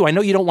States should do. I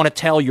know you don't want to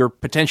tell your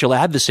potential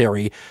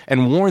adversary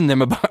and warn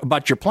them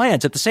about your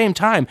plans. At the same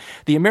time,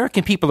 the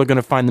American people are going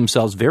to find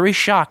themselves very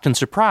shocked and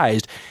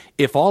surprised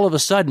if all of a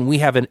sudden we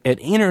have an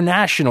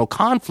international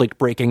conflict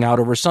breaking out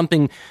over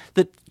something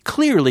that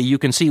clearly you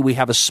can see we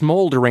have a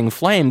smoldering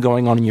flame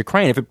going on in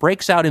Ukraine. If it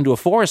breaks out into a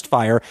forest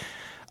fire,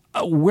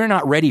 we're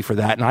not ready for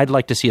that, and I'd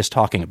like to see us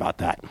talking about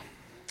that.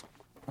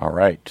 All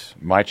right.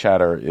 My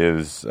chatter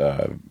is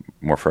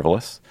more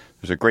frivolous.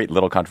 There's a great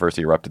little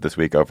controversy erupted this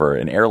week over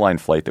an airline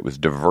flight that was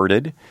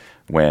diverted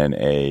when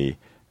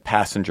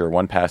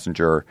one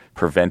passenger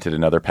prevented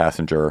another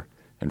passenger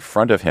in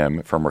front of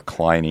him from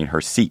reclining her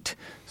seat.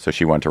 So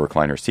she wanted to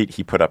recline her seat.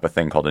 He put up a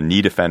thing called a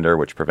knee defender,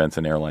 which prevents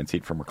an airline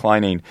seat from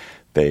reclining.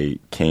 They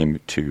came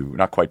to,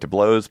 not quite to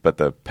blows, but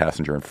the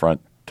passenger in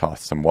front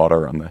tossed some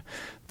water on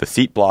the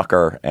seat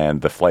blocker,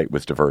 and the flight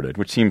was diverted,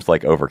 which seems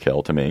like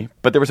overkill to me.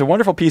 But there was a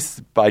wonderful piece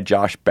by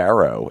Josh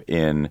Barro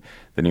in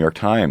the New York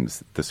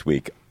Times this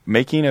week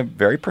making a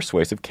very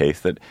persuasive case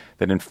that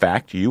in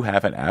fact you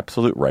have an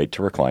absolute right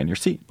to recline your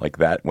seat. Like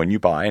that, when you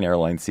buy an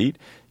airline seat,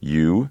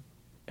 you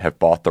have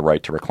bought the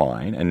right to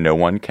recline, and no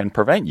one can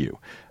prevent you,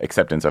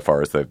 except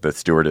insofar as the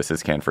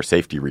stewardesses can for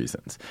safety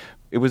reasons.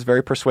 It was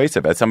very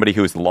persuasive. As somebody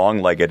who is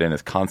long-legged and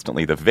is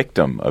constantly the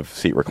victim of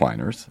seat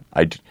recliners,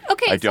 I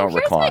don't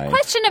recline. Here's my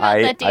question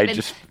about that,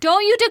 David.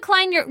 Don't you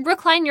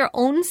recline your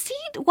own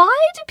seat?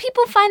 Why do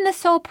people find this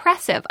so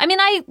oppressive? I mean,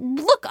 in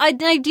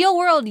an ideal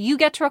world, you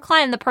get to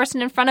recline, the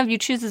person in front of you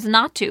chooses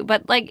not to.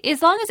 But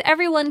as long as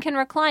everyone can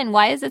recline,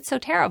 why is it so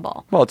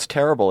terrible? Well, it's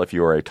terrible if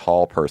you are a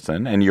tall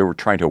person and you're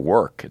trying to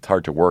work. It's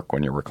hard to work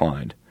when you're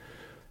reclined.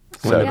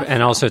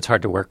 And also it's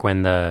hard to work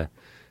when the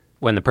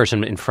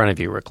person in front of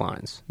you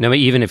reclines. No,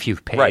 even if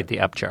you've paid the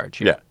upcharge.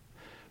 Yeah.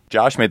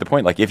 Josh made the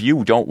point, like, if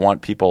you don't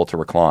want people to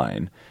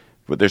recline,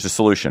 there's a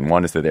solution.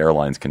 One is that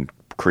airlines can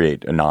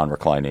create a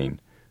non-reclining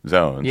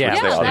zone. Yeah,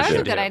 that's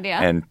a good idea.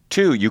 And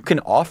two, you can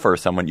offer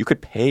someone, you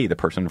could pay the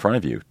person in front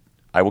of you,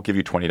 I will give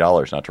you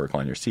 $20 not to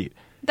recline your seat.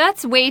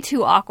 That's way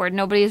too awkward.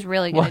 Nobody's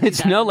really going to do that.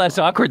 It's no less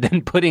awkward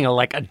than putting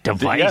a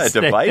device,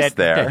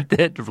 there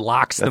that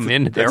locks them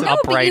in their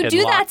upright. But you and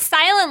do locked. that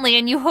silently,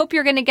 and you hope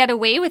you're going to get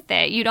away with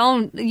it. You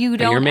don't.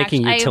 You're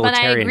making utilitarian when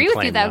I agree with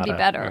you, claim, that would be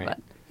better, right. but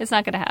it's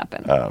not going to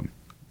happen.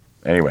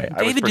 Anyway,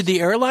 David, did the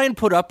airline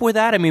put up with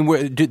that? I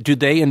mean, do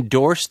they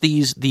endorse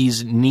these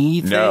knee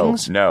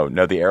things? No.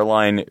 The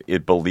airline,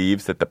 it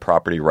believes that the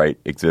property right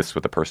exists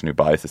with the person who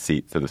buys the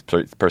seat, so this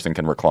person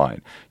can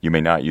recline. You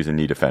may not use a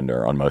knee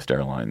defender on most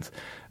airlines.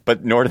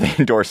 But nor do they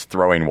endorse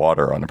throwing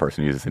water on a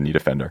person who uses a knee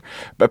defender.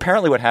 But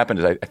apparently what happened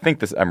is, I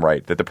think I'm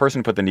right, that the person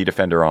who put the knee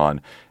defender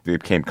on, there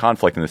became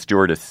conflict, and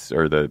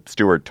the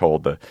steward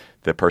told the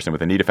person with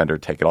the knee defender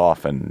to take it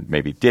off and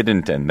maybe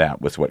didn't, and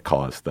that was what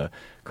caused the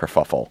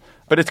kerfuffle.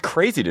 But it's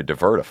crazy to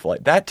divert a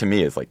flight. That to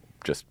me is like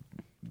just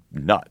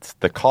nuts.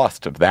 The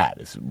cost of that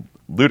is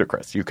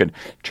ludicrous. You could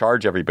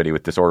charge everybody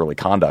with disorderly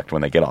conduct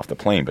when they get off the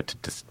plane, but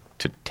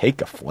to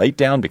take a flight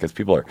down because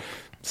people are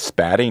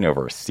spatting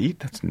over a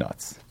seat, that's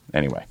nuts.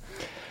 Anyway,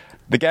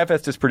 the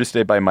GabFest is produced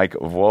today by Mike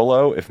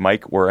Volo. If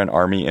Mike were an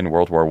army in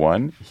World War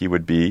I, he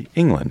would be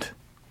England.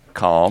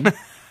 Calm,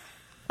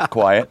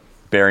 quiet,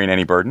 bearing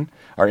any burden.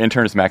 Our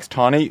intern is Max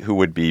Tawney, who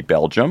would be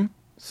Belgium.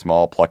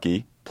 Small,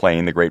 plucky,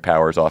 playing the great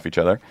powers off each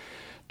other.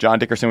 John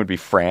Dickerson would be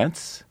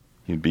France.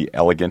 He'd be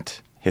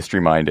elegant,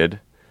 history-minded,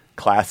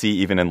 classy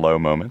even in low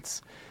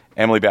moments.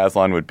 Emily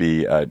Bazelon would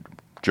be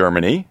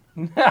Germany.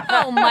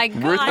 Oh, my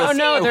God. Oh,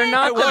 no, they're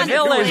not the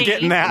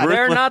villain.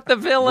 They're not the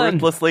villain.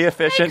 Ruthlessly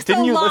efficient.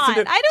 Didn't you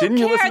listen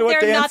to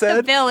what Dan said?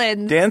 The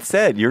villain. Dan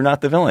said, you're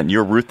not the villain.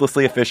 You're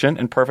ruthlessly efficient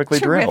and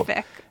perfectly drilled.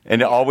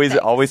 And it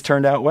always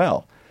turned out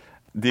well.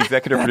 The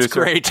executive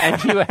producer. Great.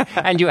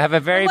 and you have a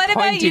very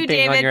pointy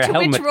thing on your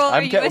helmet. Which role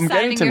are you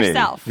assigning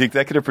yourself? The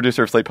executive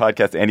producer of Slate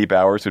Podcast, Andy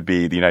Bowers, would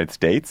be the United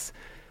States.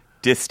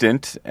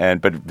 Distant,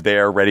 but they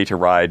are ready to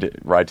ride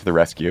to the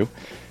rescue.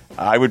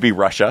 I would be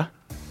Russia.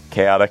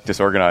 Chaotic,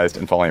 disorganized,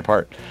 and falling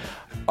apart.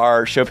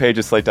 Our show page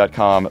is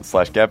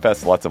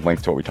slate.com/gabfest. Lots of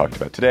links to what we talked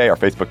about today. Our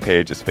Facebook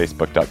page is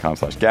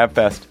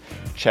facebook.com/gabfest.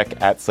 Check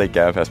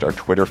 @SlateGabFest, our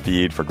Twitter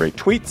feed, for great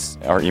tweets.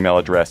 Our email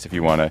address, if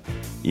you want to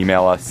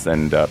email us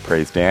and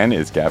praise Dan,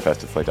 is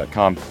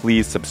gabfest@slate.com.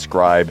 Please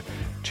subscribe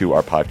to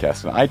our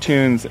podcast on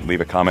iTunes.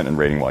 Leave a comment and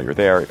rating while you're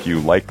there. If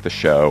you like the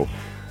show,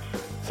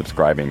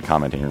 subscribing,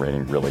 commenting, and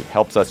rating really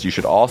helps us. You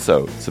should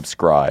also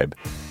subscribe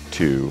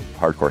to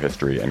Hardcore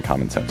History and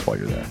Common Sense while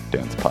you're there,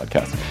 Dan's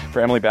podcast.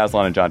 For Emily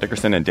Bazelon and John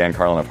Dickerson and Dan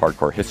Carlin of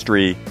Hardcore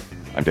History,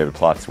 I'm David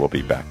Plotz. We'll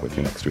be back with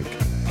you next week.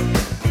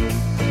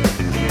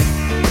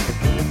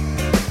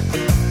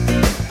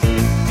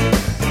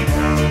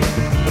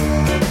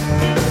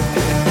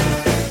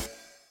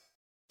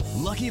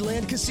 Lucky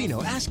Land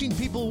Casino, asking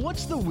people,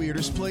 what's the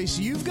weirdest place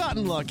you've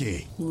gotten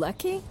lucky?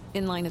 Lucky?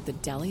 In line at the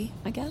deli,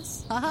 I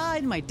guess? Aha,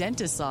 in my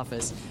dentist's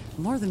office.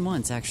 More than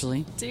once,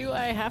 actually. Do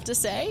I have to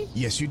say?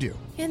 Yes, you do.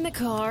 In the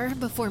car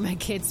before my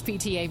kids'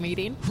 PTA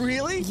meeting.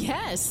 Really?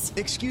 Yes.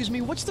 Excuse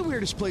me, what's the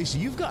weirdest place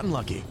you've gotten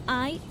lucky?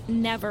 I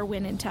never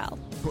win and tell.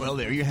 Well,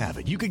 there you have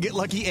it. You can get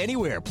lucky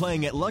anywhere,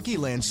 playing at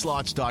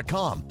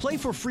LuckyLandSlots.com. Play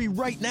for free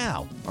right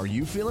now. Are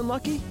you feeling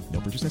lucky?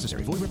 No purchase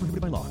necessary. Void where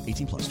prohibited by law.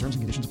 18+. Terms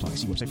and conditions apply.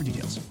 See website for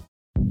details.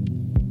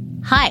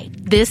 Hi,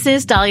 this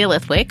is Dahlia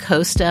Lithwick,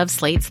 host of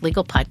Slate's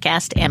legal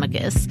podcast,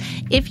 Amicus.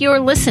 If you're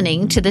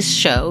listening to this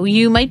show,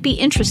 you might be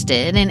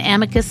interested in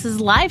Amicus's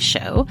live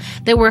show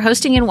that we're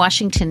hosting in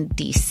Washington,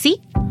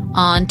 D.C.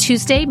 on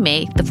Tuesday,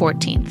 May the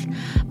 14th.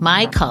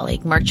 My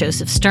colleague, Mark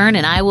Joseph Stern,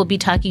 and I will be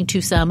talking to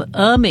some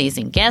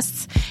amazing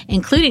guests,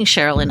 including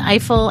Sherilyn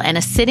Ifill and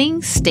a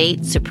sitting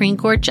state Supreme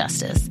Court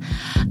justice,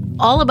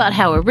 all about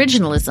how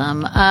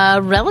originalism,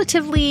 a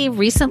relatively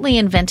recently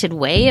invented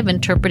way of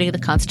interpreting the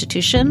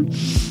Constitution,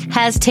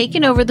 has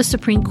taken over the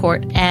Supreme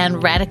Court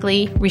and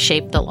radically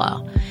reshaped the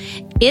law.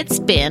 It's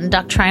been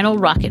doctrinal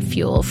rocket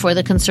fuel for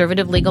the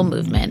conservative legal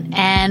movement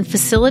and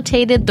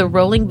facilitated the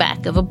rolling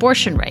back of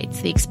abortion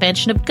rights, the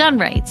expansion of gun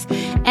rights,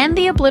 and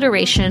the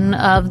obliteration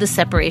of the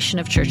separation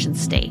of church and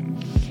state.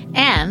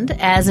 And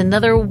as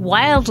another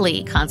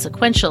wildly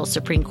consequential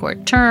Supreme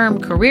Court term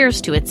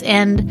careers to its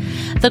end,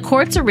 the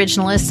court's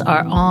originalists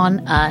are on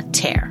a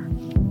tear.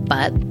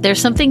 But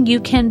there's something you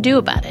can do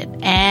about it,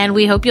 and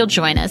we hope you'll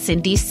join us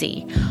in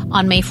D.C.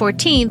 on May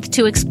 14th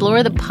to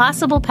explore the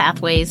possible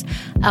pathways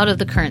out of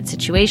the current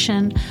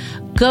situation.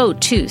 Go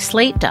to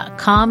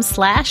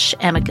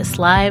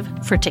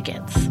slate.com/amicuslive for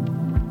tickets.